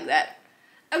tie like that.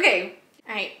 Okay,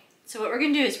 all right, so what we're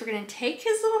gonna do is we're gonna take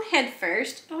his little head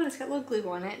first. Oh, it's got a little glue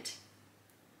on it.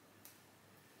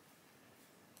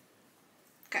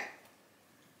 Okay.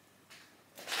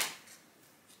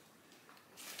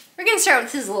 We're gonna start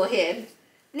with his little head.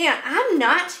 Now, I'm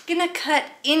not gonna cut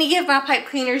any of my pipe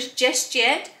cleaners just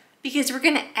yet. because we're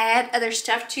gonna add other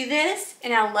stuff to this,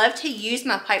 and I love to use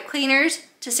my pipe cleaners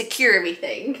to secure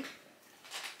everything.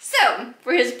 So,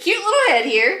 for his cute little head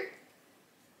here,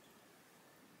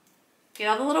 get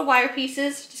all the little wire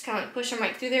pieces, just kind of like push them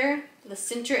right through there to the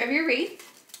center of your wreath.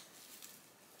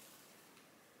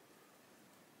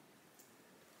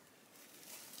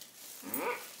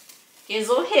 Get his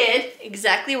little head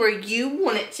exactly where you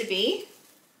want it to be.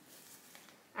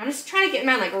 I'm just trying to get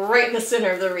mine like right in the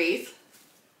center of the wreath.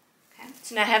 Okay,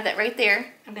 so now I have that right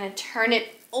there. I'm going to turn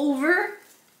it over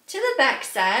to the back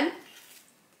side.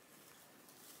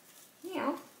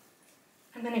 Now,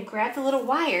 I'm going to grab the little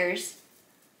wires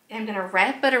and I'm going to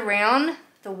wrap it around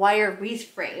the wire wreath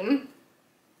frame.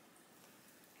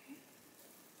 Okay.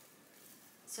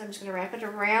 So I'm just going to wrap it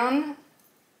around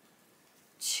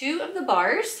 2 of the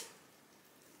bars.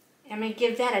 And I'm going to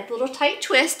give that a little tight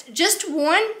twist, just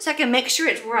one, so I can make sure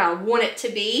it's where I want it to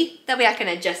be. That way I can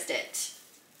adjust it.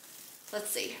 Let's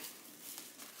see.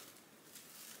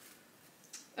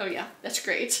 Oh yeah, that's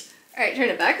great. All right, turn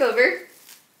it back over.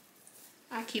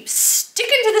 I keep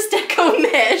sticking to this deco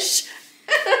mesh.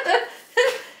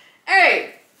 All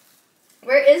right,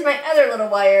 where is my other little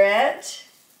wire at?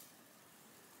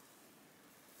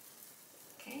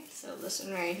 Okay, so this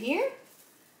one right here.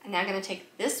 I'm now going to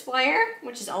take this wire,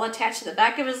 which is all attached to the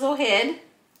back of his little head.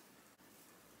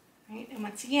 Right, and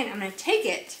once again, I'm going to take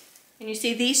it. And you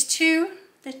see these two,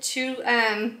 the two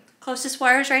closest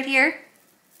wires right here?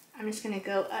 I'm just going to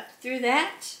go up through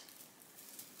that.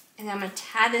 And I'm going to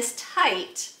tie this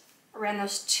tight around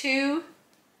those 2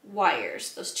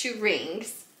 wires, those 2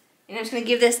 rings. And I'm just going to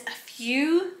give this a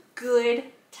few good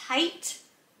tight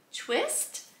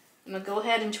twists. I'm going to go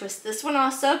ahead and twist this one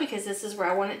also because this is where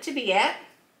I want it to be at.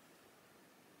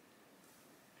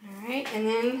 Alright, and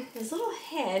then his little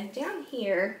head down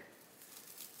here.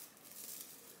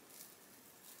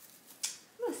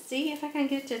 Let's see if I can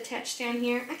get it to attach down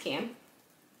here. I can.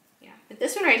 Yeah, but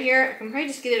this one right here, I can probably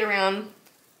just get it around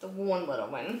the one little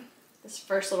one. This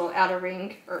first little outer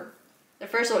ring, or the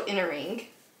first little inner ring.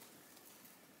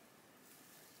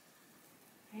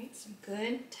 Alright, some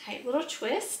good tight little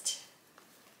twist.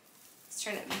 Let's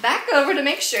turn it back over to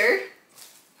make sure.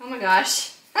 Oh my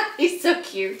gosh, he's so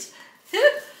cute.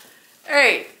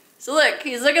 Alright, so look,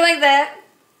 he's looking like that.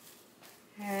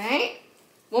 Alright,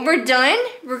 when we're done,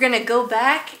 we're going to go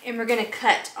back and we're going to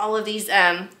cut all of these,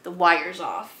 the wires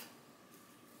off.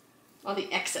 All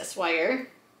the excess wire.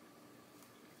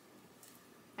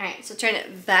 Alright, so turn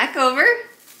it back over.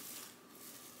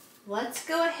 Let's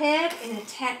go ahead and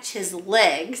attach his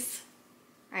legs.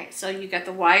 Alright, so you got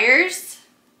the wires.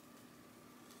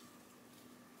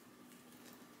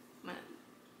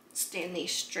 Stand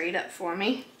these straight up for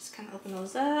me. Just kind of open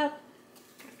those up.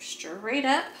 Go straight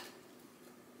up.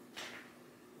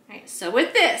 Alright, so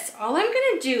with this, all I'm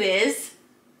going to do is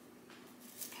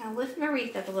kind of lift my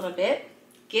wreath up a little bit.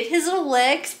 Get his little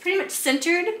legs pretty much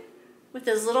centered with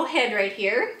his little head right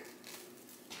here.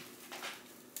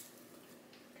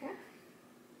 Okay.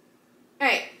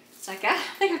 Alright, so I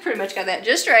think I pretty much got that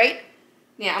just right.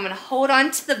 Now I'm going to hold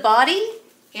on to the body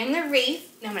and the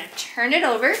wreath. And I'm going to turn it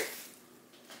over.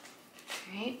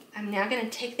 Alright, I'm now going to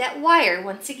take that wire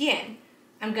once again.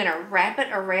 I'm going to wrap it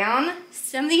around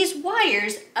some of these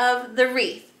wires of the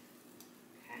wreath.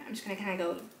 Okay, I'm just going to kind of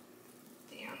go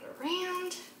down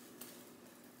around.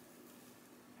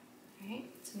 Alright,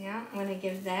 so now I'm going to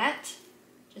give that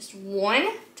just one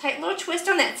tight little twist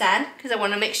on that side because I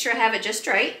want to make sure I have it just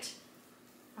right.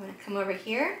 I'm going to come over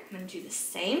here. I'm going to do the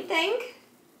same thing.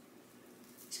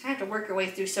 Just kind of have to work our way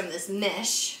through some of this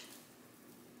mesh.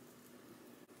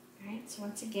 Alright, so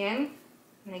once again,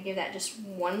 I'm going to give that just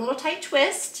one little tight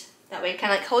twist. That way it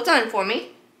kind of like holds on for me.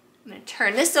 I'm going to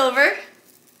turn this over.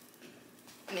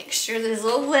 Make sure that his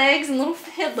little legs and little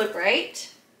head look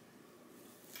right.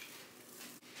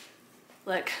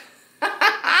 Look.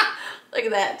 Look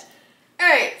at that.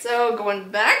 Alright, so going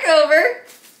back over.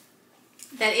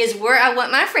 That is where I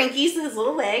want my Frankies, his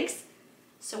little legs.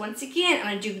 So once again, I'm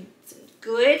going to do some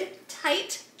good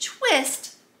tight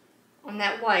twist on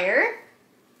that wire.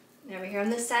 And over here on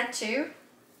this side too.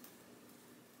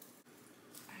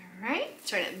 Alright,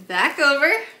 turn it back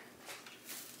over.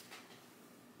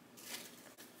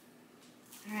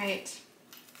 Alright.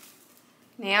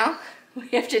 Now, we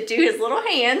have to do his little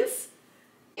hands.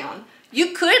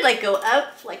 You could like go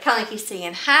up, like kind of like he's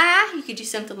saying hi. You could do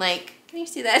something like, can you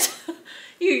see that?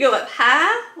 You could go up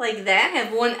high like that,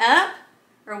 have one up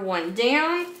or one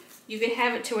down. You could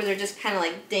have it to where they're just kind of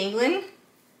like dangling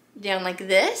down like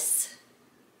this.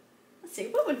 Let's see,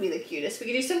 what would be the cutest? We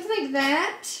could do something like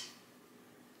that.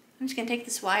 I'm just going to take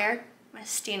this wire. I'm going to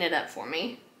stand it up for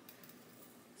me.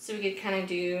 So we could kind of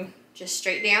do just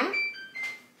straight down.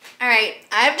 All right,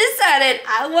 I've decided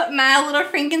I want my little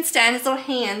Frankenstein's little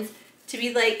hands to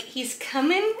be like he's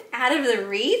coming out of the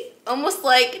wreath, almost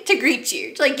like to greet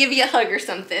you, to like give you a hug or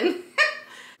something.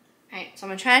 All right, so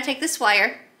I'm gonna try to take this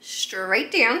wire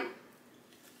straight down.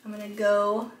 I'm gonna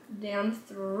go down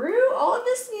through all of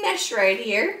this mesh right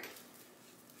here.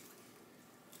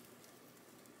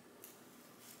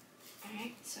 All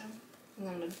right, so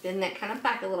I'm gonna bend that kind of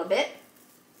back a little bit.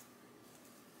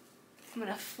 I'm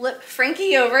gonna flip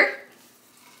Frankie over.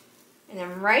 And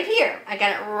then right here, I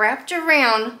got it wrapped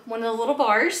around one of the little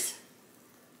bars.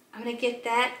 I'm gonna get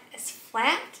that as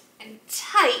flat and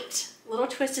tight, little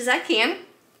twist as I can.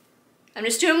 I'm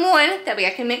just doing one, that way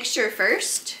I can make sure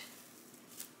first.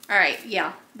 All right,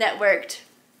 yeah, that worked.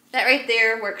 That right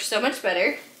there works so much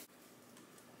better.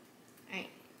 All right,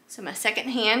 so my second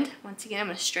hand, once again, I'm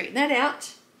gonna straighten that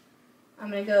out. I'm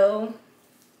gonna go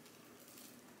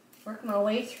work my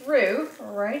way through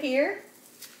right here.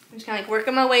 I'm just kind of like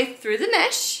working my way through the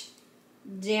mesh,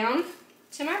 down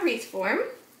to my wreath form.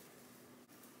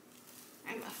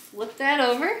 I'm gonna flip that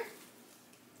over.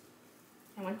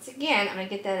 And once again, I'm gonna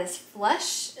get that as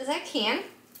flush as I can.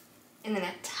 And then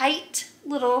a tight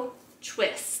little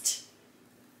twist.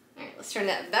 All right, let's turn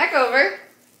that back over.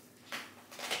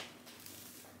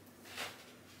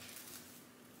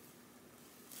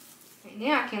 Right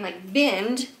now I can like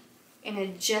bend and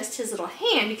adjust his little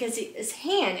hand because his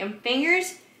hand and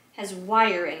fingers has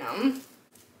wire in them.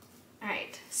 All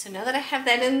right, so now that I have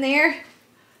that in there,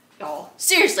 y'all,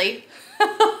 seriously, look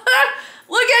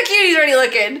how cute he's already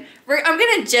looking. I'm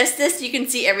gonna adjust this so you can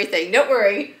see everything, don't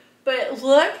worry. But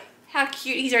look how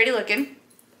cute he's already looking.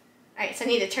 All right, so I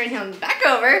need to turn him back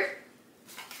over.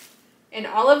 And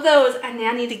all of those, I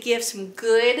now need to give some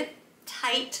good,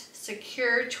 tight,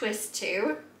 secure twist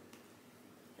to.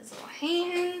 His little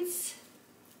hands.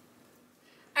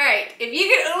 All right, if you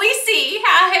can only see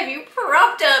how I have you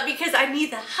propped up because I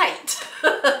need the height. All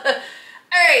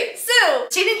right, so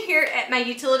sitting here at my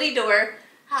utility door,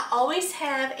 I always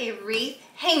have a wreath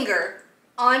hanger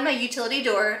on my utility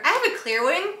door. I have a clear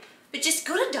one, but just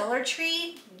go to Dollar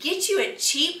Tree, get you a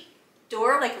cheap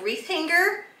door like wreath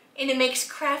hanger, and it makes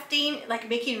crafting, like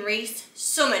making wreaths,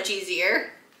 so much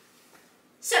easier.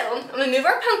 So I'm gonna move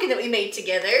our pumpkin that we made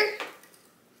together.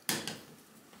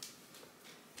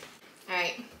 All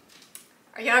right,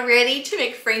 are y'all ready to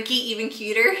make Frankie even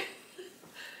cuter?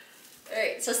 All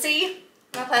right, so see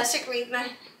my plastic wreath,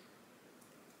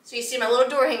 so you see my little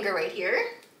door hanger right here.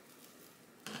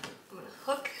 I'm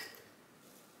gonna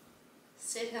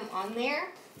sit him on there,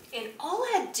 and all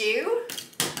I do,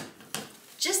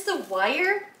 just the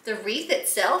wire, the wreath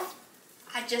itself,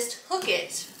 I just hook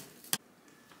it.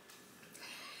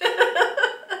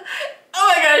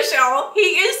 Oh my gosh, y'all, he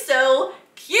is so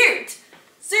cute.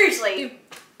 Seriously,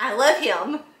 I love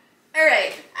him. All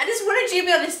right, I just wanted you to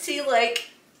be able to see, like,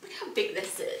 look how big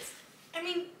this is. I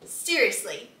mean,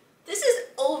 seriously, this is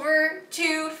over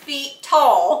 2 feet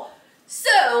tall.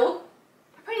 So,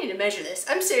 I probably need to measure this.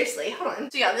 I'm seriously, hold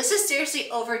on. So yeah, this is seriously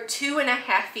over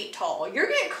 2.5 feet tall. You're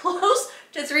getting close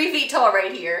to 3 feet tall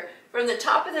right here, from the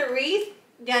top of the wreath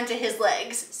down to his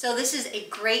legs. So this is a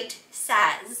great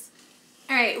size.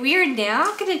 All right, we are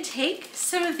now gonna take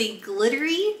some of the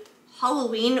glittery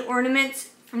Halloween ornaments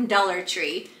from Dollar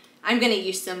Tree. I'm gonna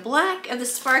use some black of the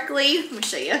sparkly, let me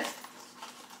show you.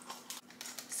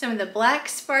 Some of the black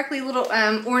sparkly little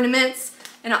ornaments,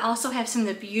 and I also have some of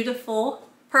the beautiful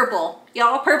purple.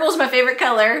 Y'all, purple is my favorite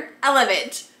color. I love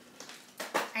it.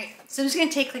 All right, so I'm just gonna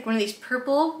take like one of these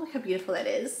purple, look how beautiful that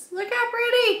is. Look how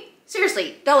pretty.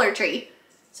 Seriously, Dollar Tree.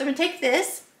 So I'm gonna take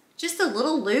this, just a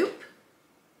little loop.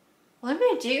 What I'm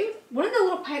gonna do, one of the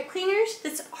little pipe cleaners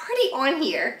that's already on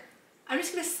here, I'm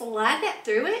just gonna slide that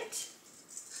through it,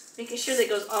 making sure that it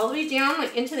goes all the way down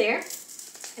like into there.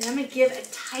 And I'm gonna give a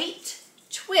tight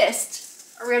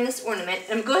twist around this ornament.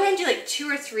 And I'm going to go ahead and do like 2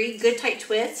 or 3 good tight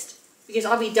twists because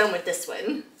I'll be done with this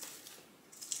one.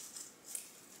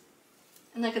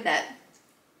 And look at that.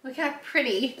 Look how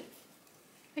pretty.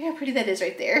 Look how pretty that is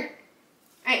right there.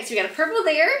 All right, so we got a purple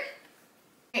there.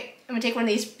 All right, I'm gonna take one of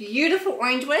these beautiful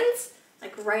orange ones,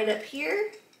 like right up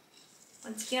here.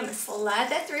 Once again, I'm gonna slide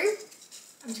that through.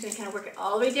 I'm just gonna kind of work it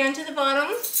all the way down to the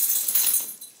bottom.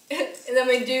 And then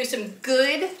I'm gonna do some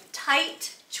good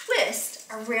tight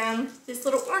twist around this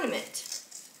little ornament.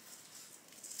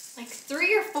 Like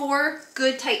 3 or 4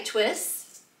 good tight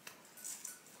twists.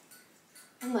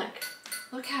 And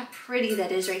look how pretty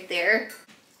that is right there.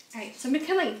 All right, so I'm gonna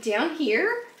come like down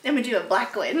here, then I'm gonna do a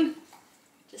black one.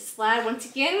 Just slide once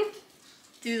again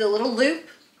through the little loop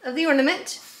of the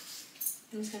ornament.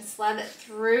 I'm just gonna slide it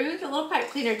through the little pipe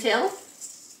cleaner tail.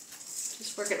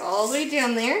 Just work it all the way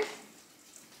down there.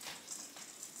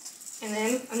 And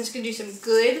then I'm just gonna do some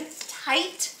good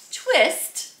tight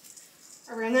twist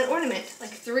around that ornament.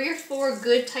 Like 3 or 4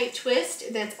 good tight twists,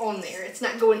 and that's on there. It's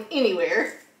not going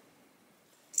anywhere.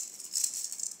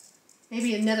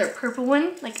 Maybe another purple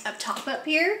one, like up top up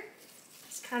here.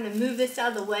 Just kind of move this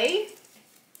out of the way.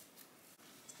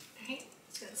 Alright,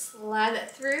 just gonna slide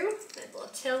that through, that little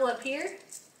tail up here.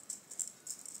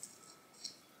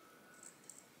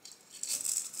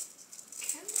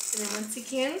 And then once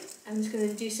again, I'm just going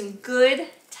to do some good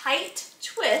tight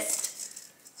twist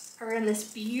around this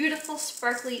beautiful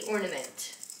sparkly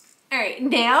ornament. Alright,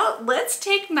 now let's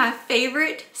take my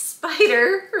favorite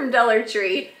spider from Dollar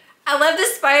Tree. I love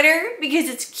this spider because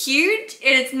it's cute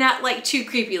and it's not like too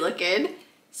creepy looking.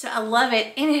 So I love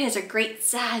it, and it has a great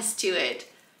size to it.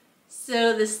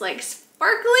 So this like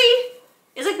sparkly,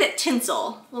 it's like that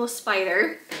tinsel little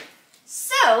spider.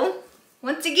 So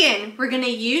once again, we're gonna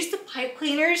use the pipe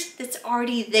cleaners that's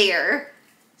already there.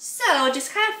 So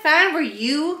just kind of find where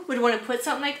you would want to put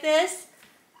something like this.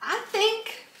 I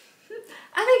think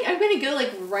I'm gonna go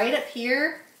like right up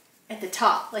here at the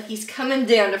top, like he's coming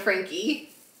down to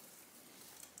Frankie.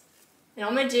 And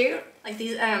I'm gonna do like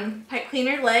these pipe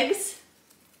cleaner legs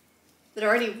that are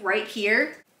already right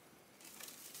here.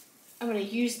 I'm gonna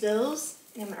use those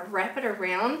and I'm gonna wrap it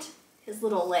around his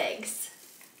little legs.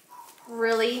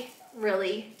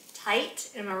 Really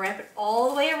tight, and I'm gonna wrap it all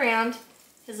the way around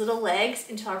his little legs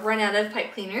until I run out of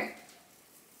pipe cleaner.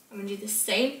 I'm gonna do the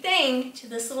same thing to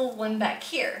this little one back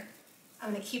here.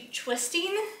 I'm gonna keep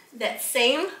twisting that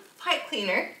same pipe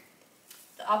cleaner,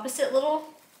 the opposite little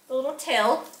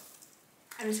tail.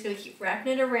 I'm just gonna keep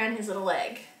wrapping it around his little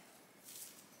leg.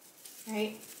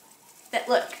 Right? That,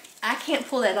 look, I can't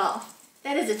pull that off.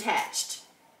 That is attached.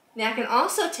 Now I can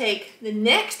also take the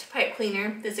next pipe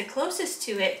cleaner that's the closest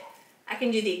to it. I can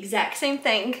do the exact same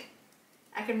thing.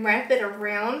 I can wrap it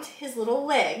around his little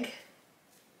leg.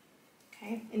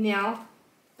 Okay, and now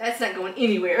that's not going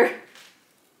anywhere.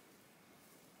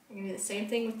 I'm gonna do the same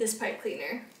thing with this pipe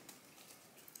cleaner.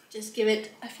 Just give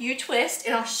it a few twists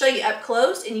and I'll show you up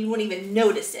close and you won't even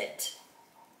notice it.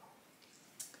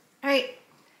 All right,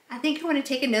 I think I want to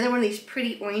take another one of these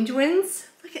pretty orange ones.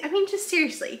 Look at, I mean, just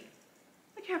seriously,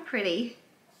 look how pretty.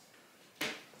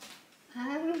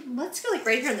 Let's go like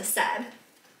right here on the side.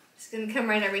 Just gonna come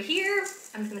right over here.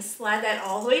 I'm just gonna slide that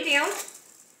all the way down.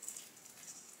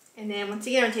 And then once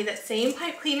again, I'm gonna take that same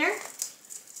pipe cleaner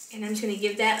and I'm just gonna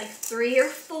give that like 3 or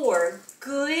 4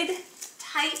 good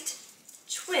tight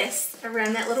twists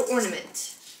around that little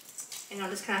ornament. And I'll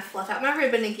just kind of fluff out my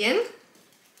ribbon again.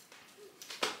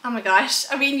 Oh my gosh,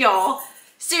 I mean y'all,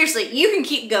 seriously, you can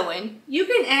keep going. You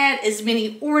can add as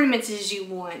many ornaments as you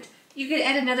want. You could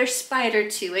add another spider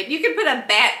to it. You could put a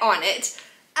bat on it.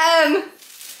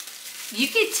 You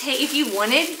could take, if you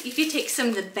wanted, you could take some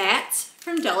of the bats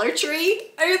from Dollar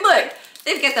Tree. I mean, look,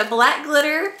 they've got the black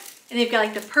glitter and they've got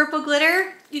like the purple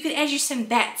glitter. You could add you some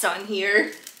bats on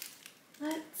here.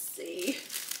 Let's see.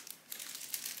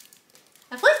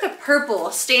 I feel like the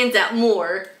purple stands out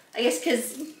more. I guess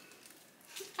because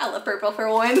I love purple for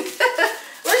one. Let's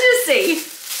just see.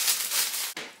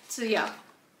 So yeah,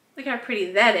 look how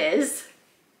pretty that is.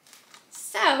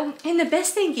 So, and the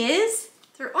best thing is,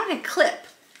 they're on a clip.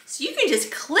 So you can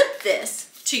just clip this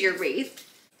to your wreath.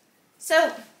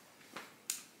 So,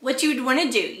 what you would want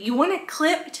to do, you want to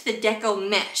clip to the deco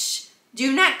mesh.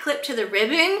 Do not clip to the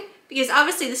ribbon, because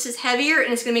obviously this is heavier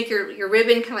and it's going to make your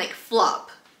ribbon kind of like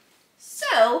flop.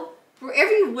 So,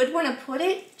 wherever you would want to put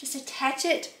it, just attach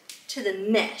it to the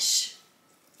mesh.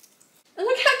 And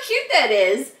look how cute that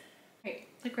is. Right,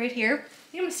 look right here.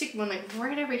 I think I'm going to stick one like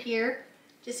right over here.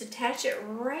 Just attach it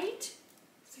right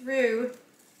through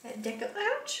that deco,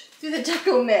 ouch, through the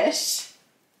deco mesh.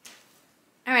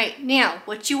 All right, now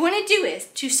what you want to do is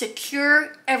to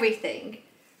secure everything.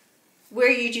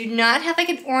 Where you do not have like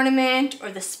an ornament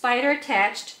or the spider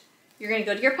attached, you're going to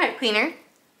go to your pipe cleaner.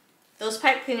 Those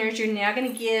pipe cleaners, you're now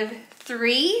going to give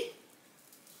 3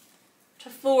 to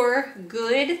 4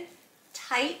 good,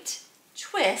 tight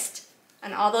twists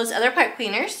on all those other pipe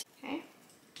cleaners. Okay.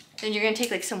 Then you're going to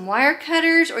take like some wire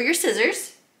cutters or your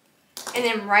scissors, and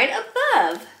then right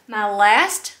above my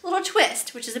last little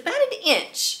twist, which is about 1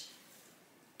 inch,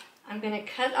 I'm going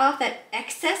to cut off that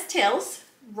excess tails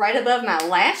right above my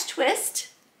last twist.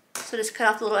 So just cut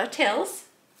off the little tails.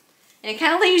 And it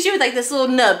kind of leaves you with like this little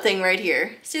nub thing right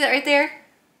here. See that right there?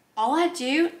 All I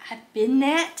do, I bend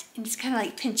that and just kind of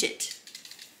like pinch it.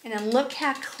 And then look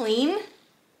how clean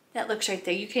that looks right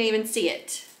there. You can't even see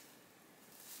it.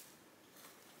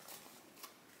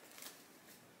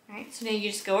 All right, so now you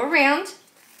just go around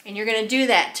And you're gonna do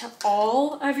that to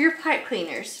all of your pipe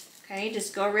cleaners. Okay,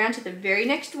 just go around to the very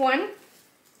next one.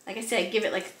 Like I said, give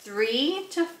it like 3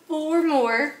 to 4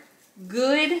 more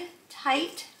good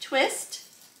tight twist.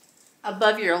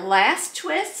 Above your last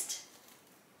twist,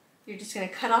 you're just gonna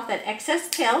cut off that excess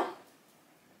tail.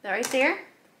 That right there.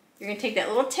 You're gonna take that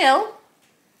little tail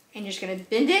and you're just gonna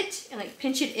bend it and like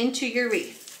pinch it into your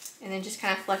wreath. And then just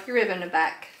kind of fluff your ribbon in the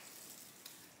back.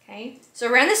 Okay,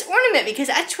 so around this ornament, because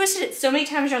I twisted it so many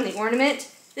times around the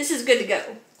ornament, this is good to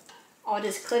go. I'll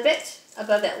just clip it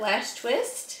above that last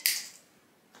twist.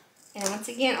 And once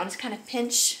again, I'll just kind of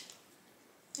pinch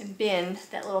and bend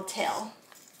that little tail.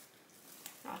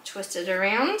 I'll twist it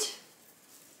around.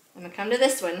 I'm gonna come to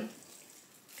this one.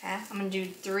 Okay, I'm gonna do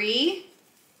 3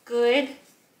 good,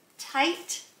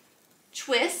 tight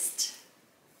twist.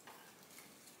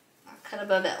 I'll cut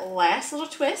above that last little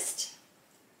twist.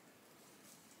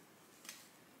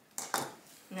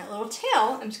 And that little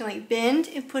tail, I'm just gonna like bend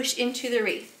and push into the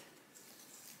wreath.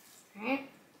 All right,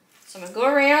 so I'm gonna go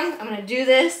around, I'm gonna do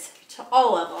this to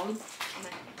all of them.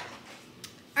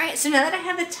 All right, so now that I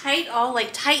have the tight all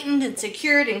like tightened and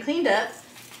secured and cleaned up,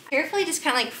 carefully just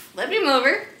kind of like flip him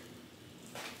over.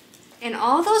 And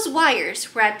all those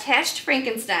wires where I attached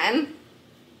Frankenstein,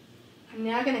 I'm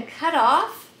now gonna cut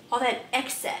off all that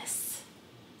excess.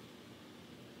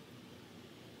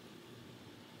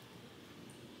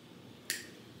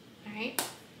 All right, so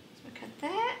I cut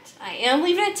that. I am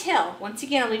leaving a tail. Once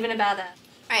again, I'm leaving about that.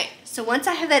 All right, so once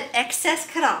I have that excess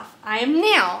cut off, I am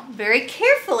now very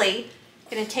carefully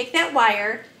gonna take that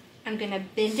wire, I'm gonna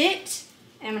bend it,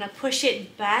 and I'm gonna push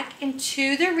it back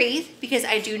into the wreath because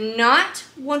I do not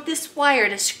want this wire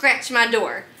to scratch my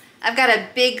door. I've got a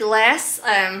big glass,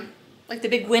 like the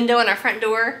big window on our front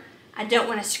door. I don't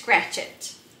wanna scratch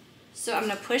it. So I'm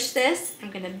gonna push this, I'm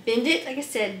gonna bend it, like I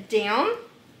said, down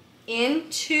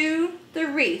into the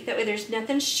wreath. That way there's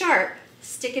nothing sharp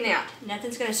sticking out.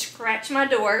 Nothing's gonna scratch my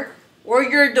door or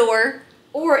your door,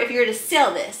 or if you're to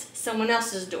sell this, someone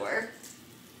else's door.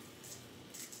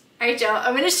 All right, y'all,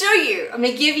 I'm gonna show you. I'm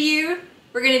gonna give you,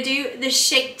 we're gonna do the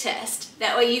shake test.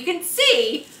 That way you can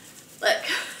see, look,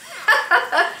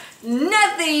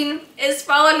 nothing is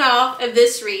falling off of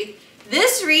this wreath.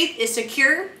 This wreath is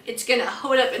secure. It's gonna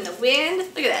hold up in the wind.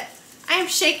 Look at that. I am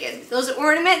shaking. Those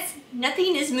ornaments,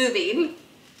 nothing is moving.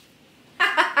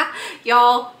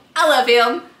 Y'all, I love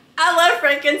him. I love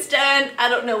Frankenstein. I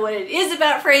don't know what it is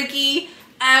about Frankie.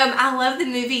 I love the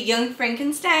movie Young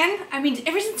Frankenstein. I mean,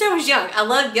 ever since I was young, I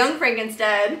love Young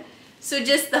Frankenstein. So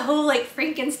just the whole like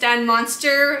Frankenstein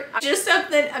monster, just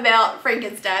something about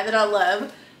Frankenstein that I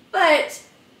love. But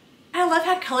I love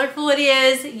how colorful it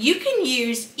is. You can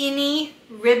use any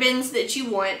ribbons that you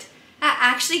want. I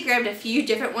actually grabbed a few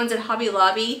different ones at Hobby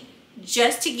Lobby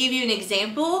just to give you an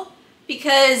example,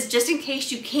 because just in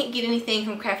case you can't get anything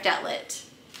from Craft Outlet.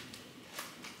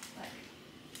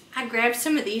 I grabbed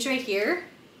some of these right here.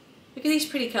 Look at these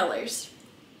pretty colors.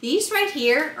 These right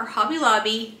here are Hobby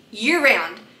Lobby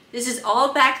year-round. This is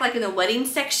all back like in the wedding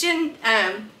section.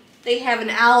 They have an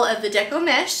owl of the deco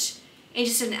mesh and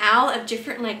just an owl of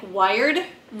different like wired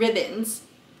ribbons.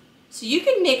 So you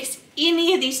can mix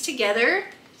any of these together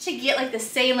to get like the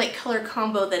same like color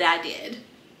combo that I did.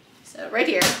 So right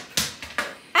here.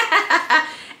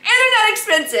 And they're not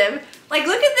expensive. Like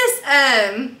look at this,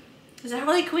 is that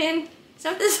Harley Quinn? Is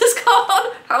that what this is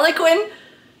called? Harley Quinn?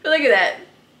 But look at that.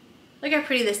 Look how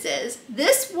pretty this is.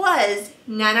 This was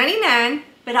 $9.99,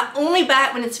 but I only buy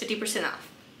it when it's 50%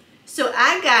 off. So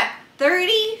I got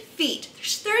 30 feet.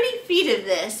 There's 30 feet of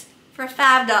this for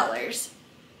 $5.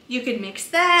 You could mix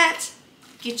that,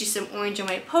 get you some orange and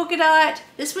white polka dot.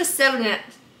 This was $7.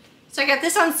 So I got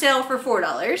this on sale for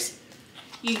 $4.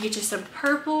 You get you some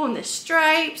purple and the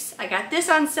stripes. I got this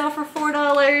on sale for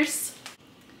 $4.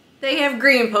 They have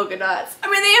green polka dots. I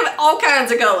mean, they have all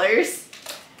kinds of colors.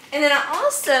 And then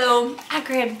I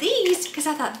grabbed these because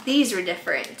I thought these were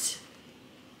different.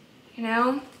 You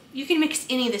know, you can mix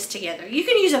any of this together. You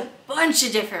can use a bunch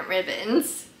of different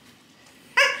ribbons.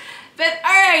 But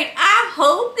all right, I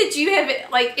hope that you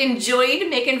have like enjoyed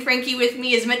making Frankie with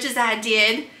me as much as I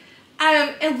did.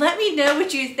 And let me know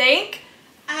what you think.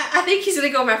 I think he's gonna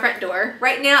go on my front door.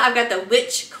 Right now I've got the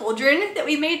witch cauldron that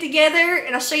we made together,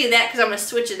 and I'll show you that because I'm gonna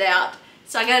switch it out.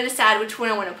 So I gotta decide which one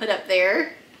I wanna put up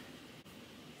there.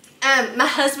 My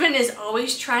husband is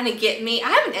always trying to get me, I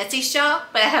have an Etsy shop,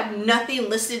 but I have nothing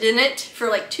listed in it for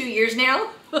like 2 years now.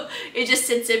 It just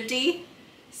sits empty.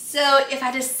 So if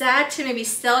I decide to maybe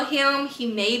sell him, he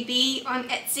may be on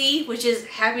Etsy, which is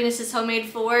Happiness is Homemade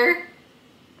for,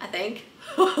 I think.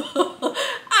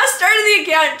 I started the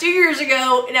account 2 years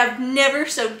ago and I've never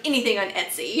sold anything on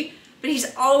Etsy. but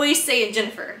he's always saying,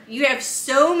 Jennifer, you have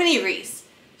so many wreaths,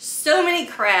 so many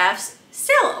crafts,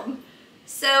 sell them.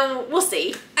 So we'll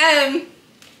see.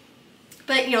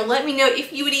 But you know, let me know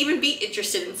if you would even be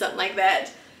interested in something like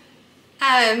that.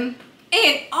 And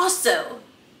also,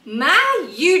 my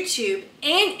YouTube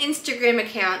and Instagram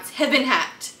accounts have been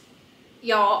hacked.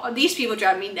 Y'all, these people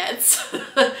drive me nuts.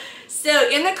 So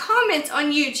in the comments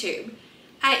on YouTube,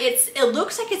 it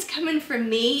looks like it's coming from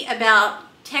me about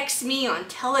text me on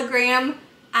Telegram.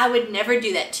 I would never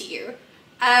do that to you.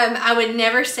 I would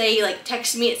never say like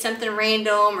text me at something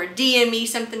random or DM me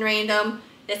something random.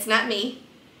 That's not me.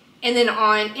 And then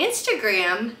on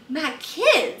Instagram, my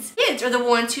kids are the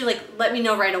ones who like let me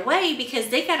know right away because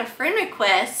they got a friend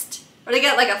request or they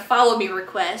got like a follow me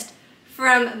request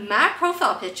from my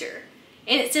profile picture.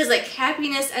 And it says like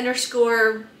happiness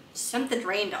underscore something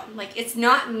random. Like it's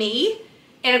not me.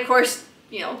 And of course,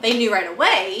 you know, they knew right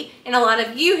away. And a lot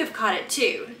of you have caught it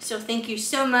too. So thank you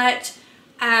so much.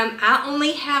 I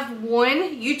only have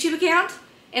one YouTube account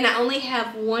and I only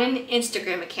have one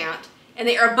Instagram account. And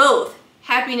they are both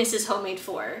Happiness is Homemade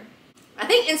 4. I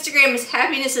think Instagram is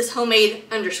Happiness is Homemade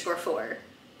 _ 4.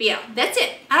 But yeah, that's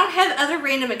it. I don't have other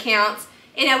random accounts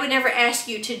and I would never ask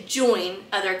you to join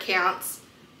other accounts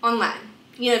online.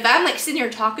 You know, if I'm like sitting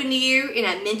here talking to you and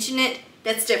I mention it,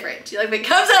 that's different. Like if it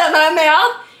comes out of my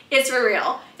mouth, it's for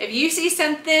real. If you see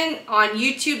something on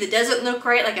YouTube that doesn't look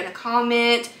right, like in a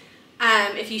comment,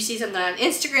 if you see something on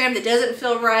Instagram that doesn't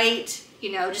feel right,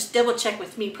 you know, just double check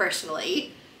with me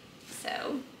personally.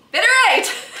 So, better right.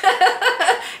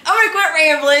 I'm gonna quit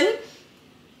rambling.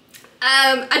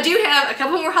 I do have a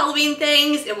couple more Halloween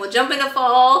things and we'll jump into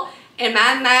fall and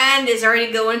my mind is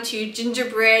already going to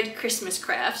gingerbread Christmas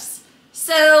crafts.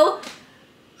 So,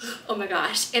 oh my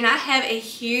gosh, and I have a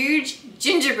huge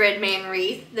gingerbread man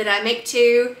wreath that I make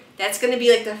too. That's gonna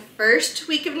be like the first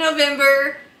week of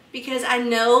November because I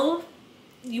know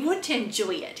you want to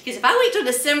enjoy it. Because if I wait till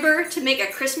December to make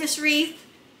a Christmas wreath,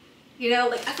 you know,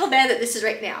 like I feel bad that this is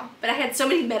right now, but I had so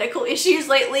many medical issues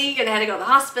lately and I had to go to the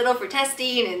hospital for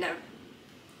testing and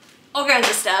all kinds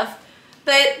of stuff.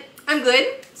 But I'm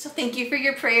good, so thank you for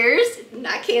your prayers.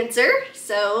 Not cancer,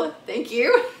 so thank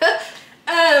you.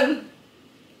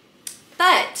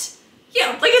 But,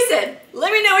 yeah, like I said,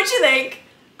 let me know what you think.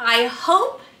 I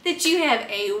hope that you have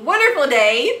a wonderful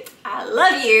day. I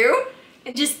love you.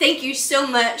 And just thank you so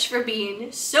much for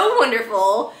being so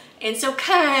wonderful and so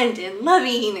kind and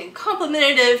loving and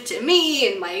complimentary to me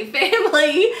and my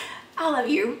family. I love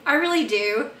you. I really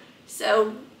do.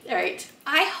 So, all right.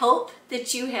 I hope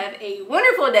that you have a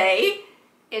wonderful day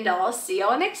and I'll see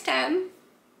y'all next time.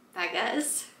 Bye,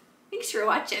 guys. Thanks for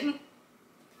watching.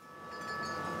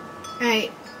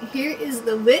 Alright, here is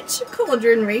the witch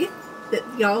cauldron wreath that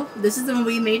y'all, this is the one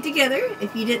we made together.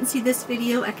 If you didn't see this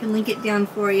video, I can link it down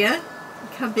for you.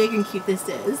 Look how big and cute this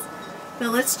is. But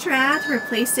let's try to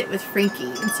replace it with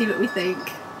Frankie and see what we think.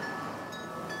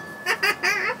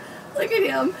 Look at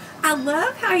him. I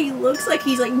love how he looks like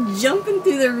he's like jumping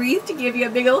through the wreath to give you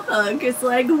a big old hug. It's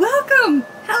like, welcome!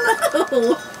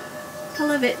 Hello! I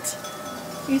love it.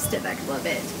 You step back a little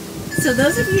bit. So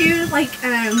those of you like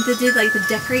that did like the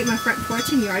decorate my front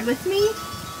porch and yard with me,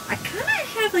 I kind of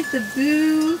have like the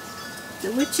boo,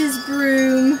 the witch's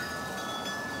broom.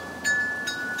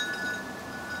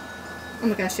 Oh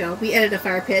my gosh, y'all! We added a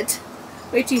fire pit.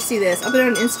 Wait till you see this. I'll put it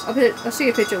on Insta. I'll show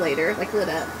you a picture later, like lit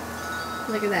up.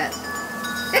 Look at that.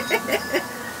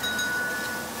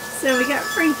 So we got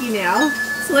Frankie now.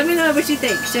 So let me know what you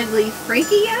think. Should I leave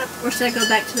Frankie up or should I go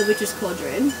back to the witch's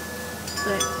cauldron?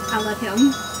 But I love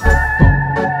him.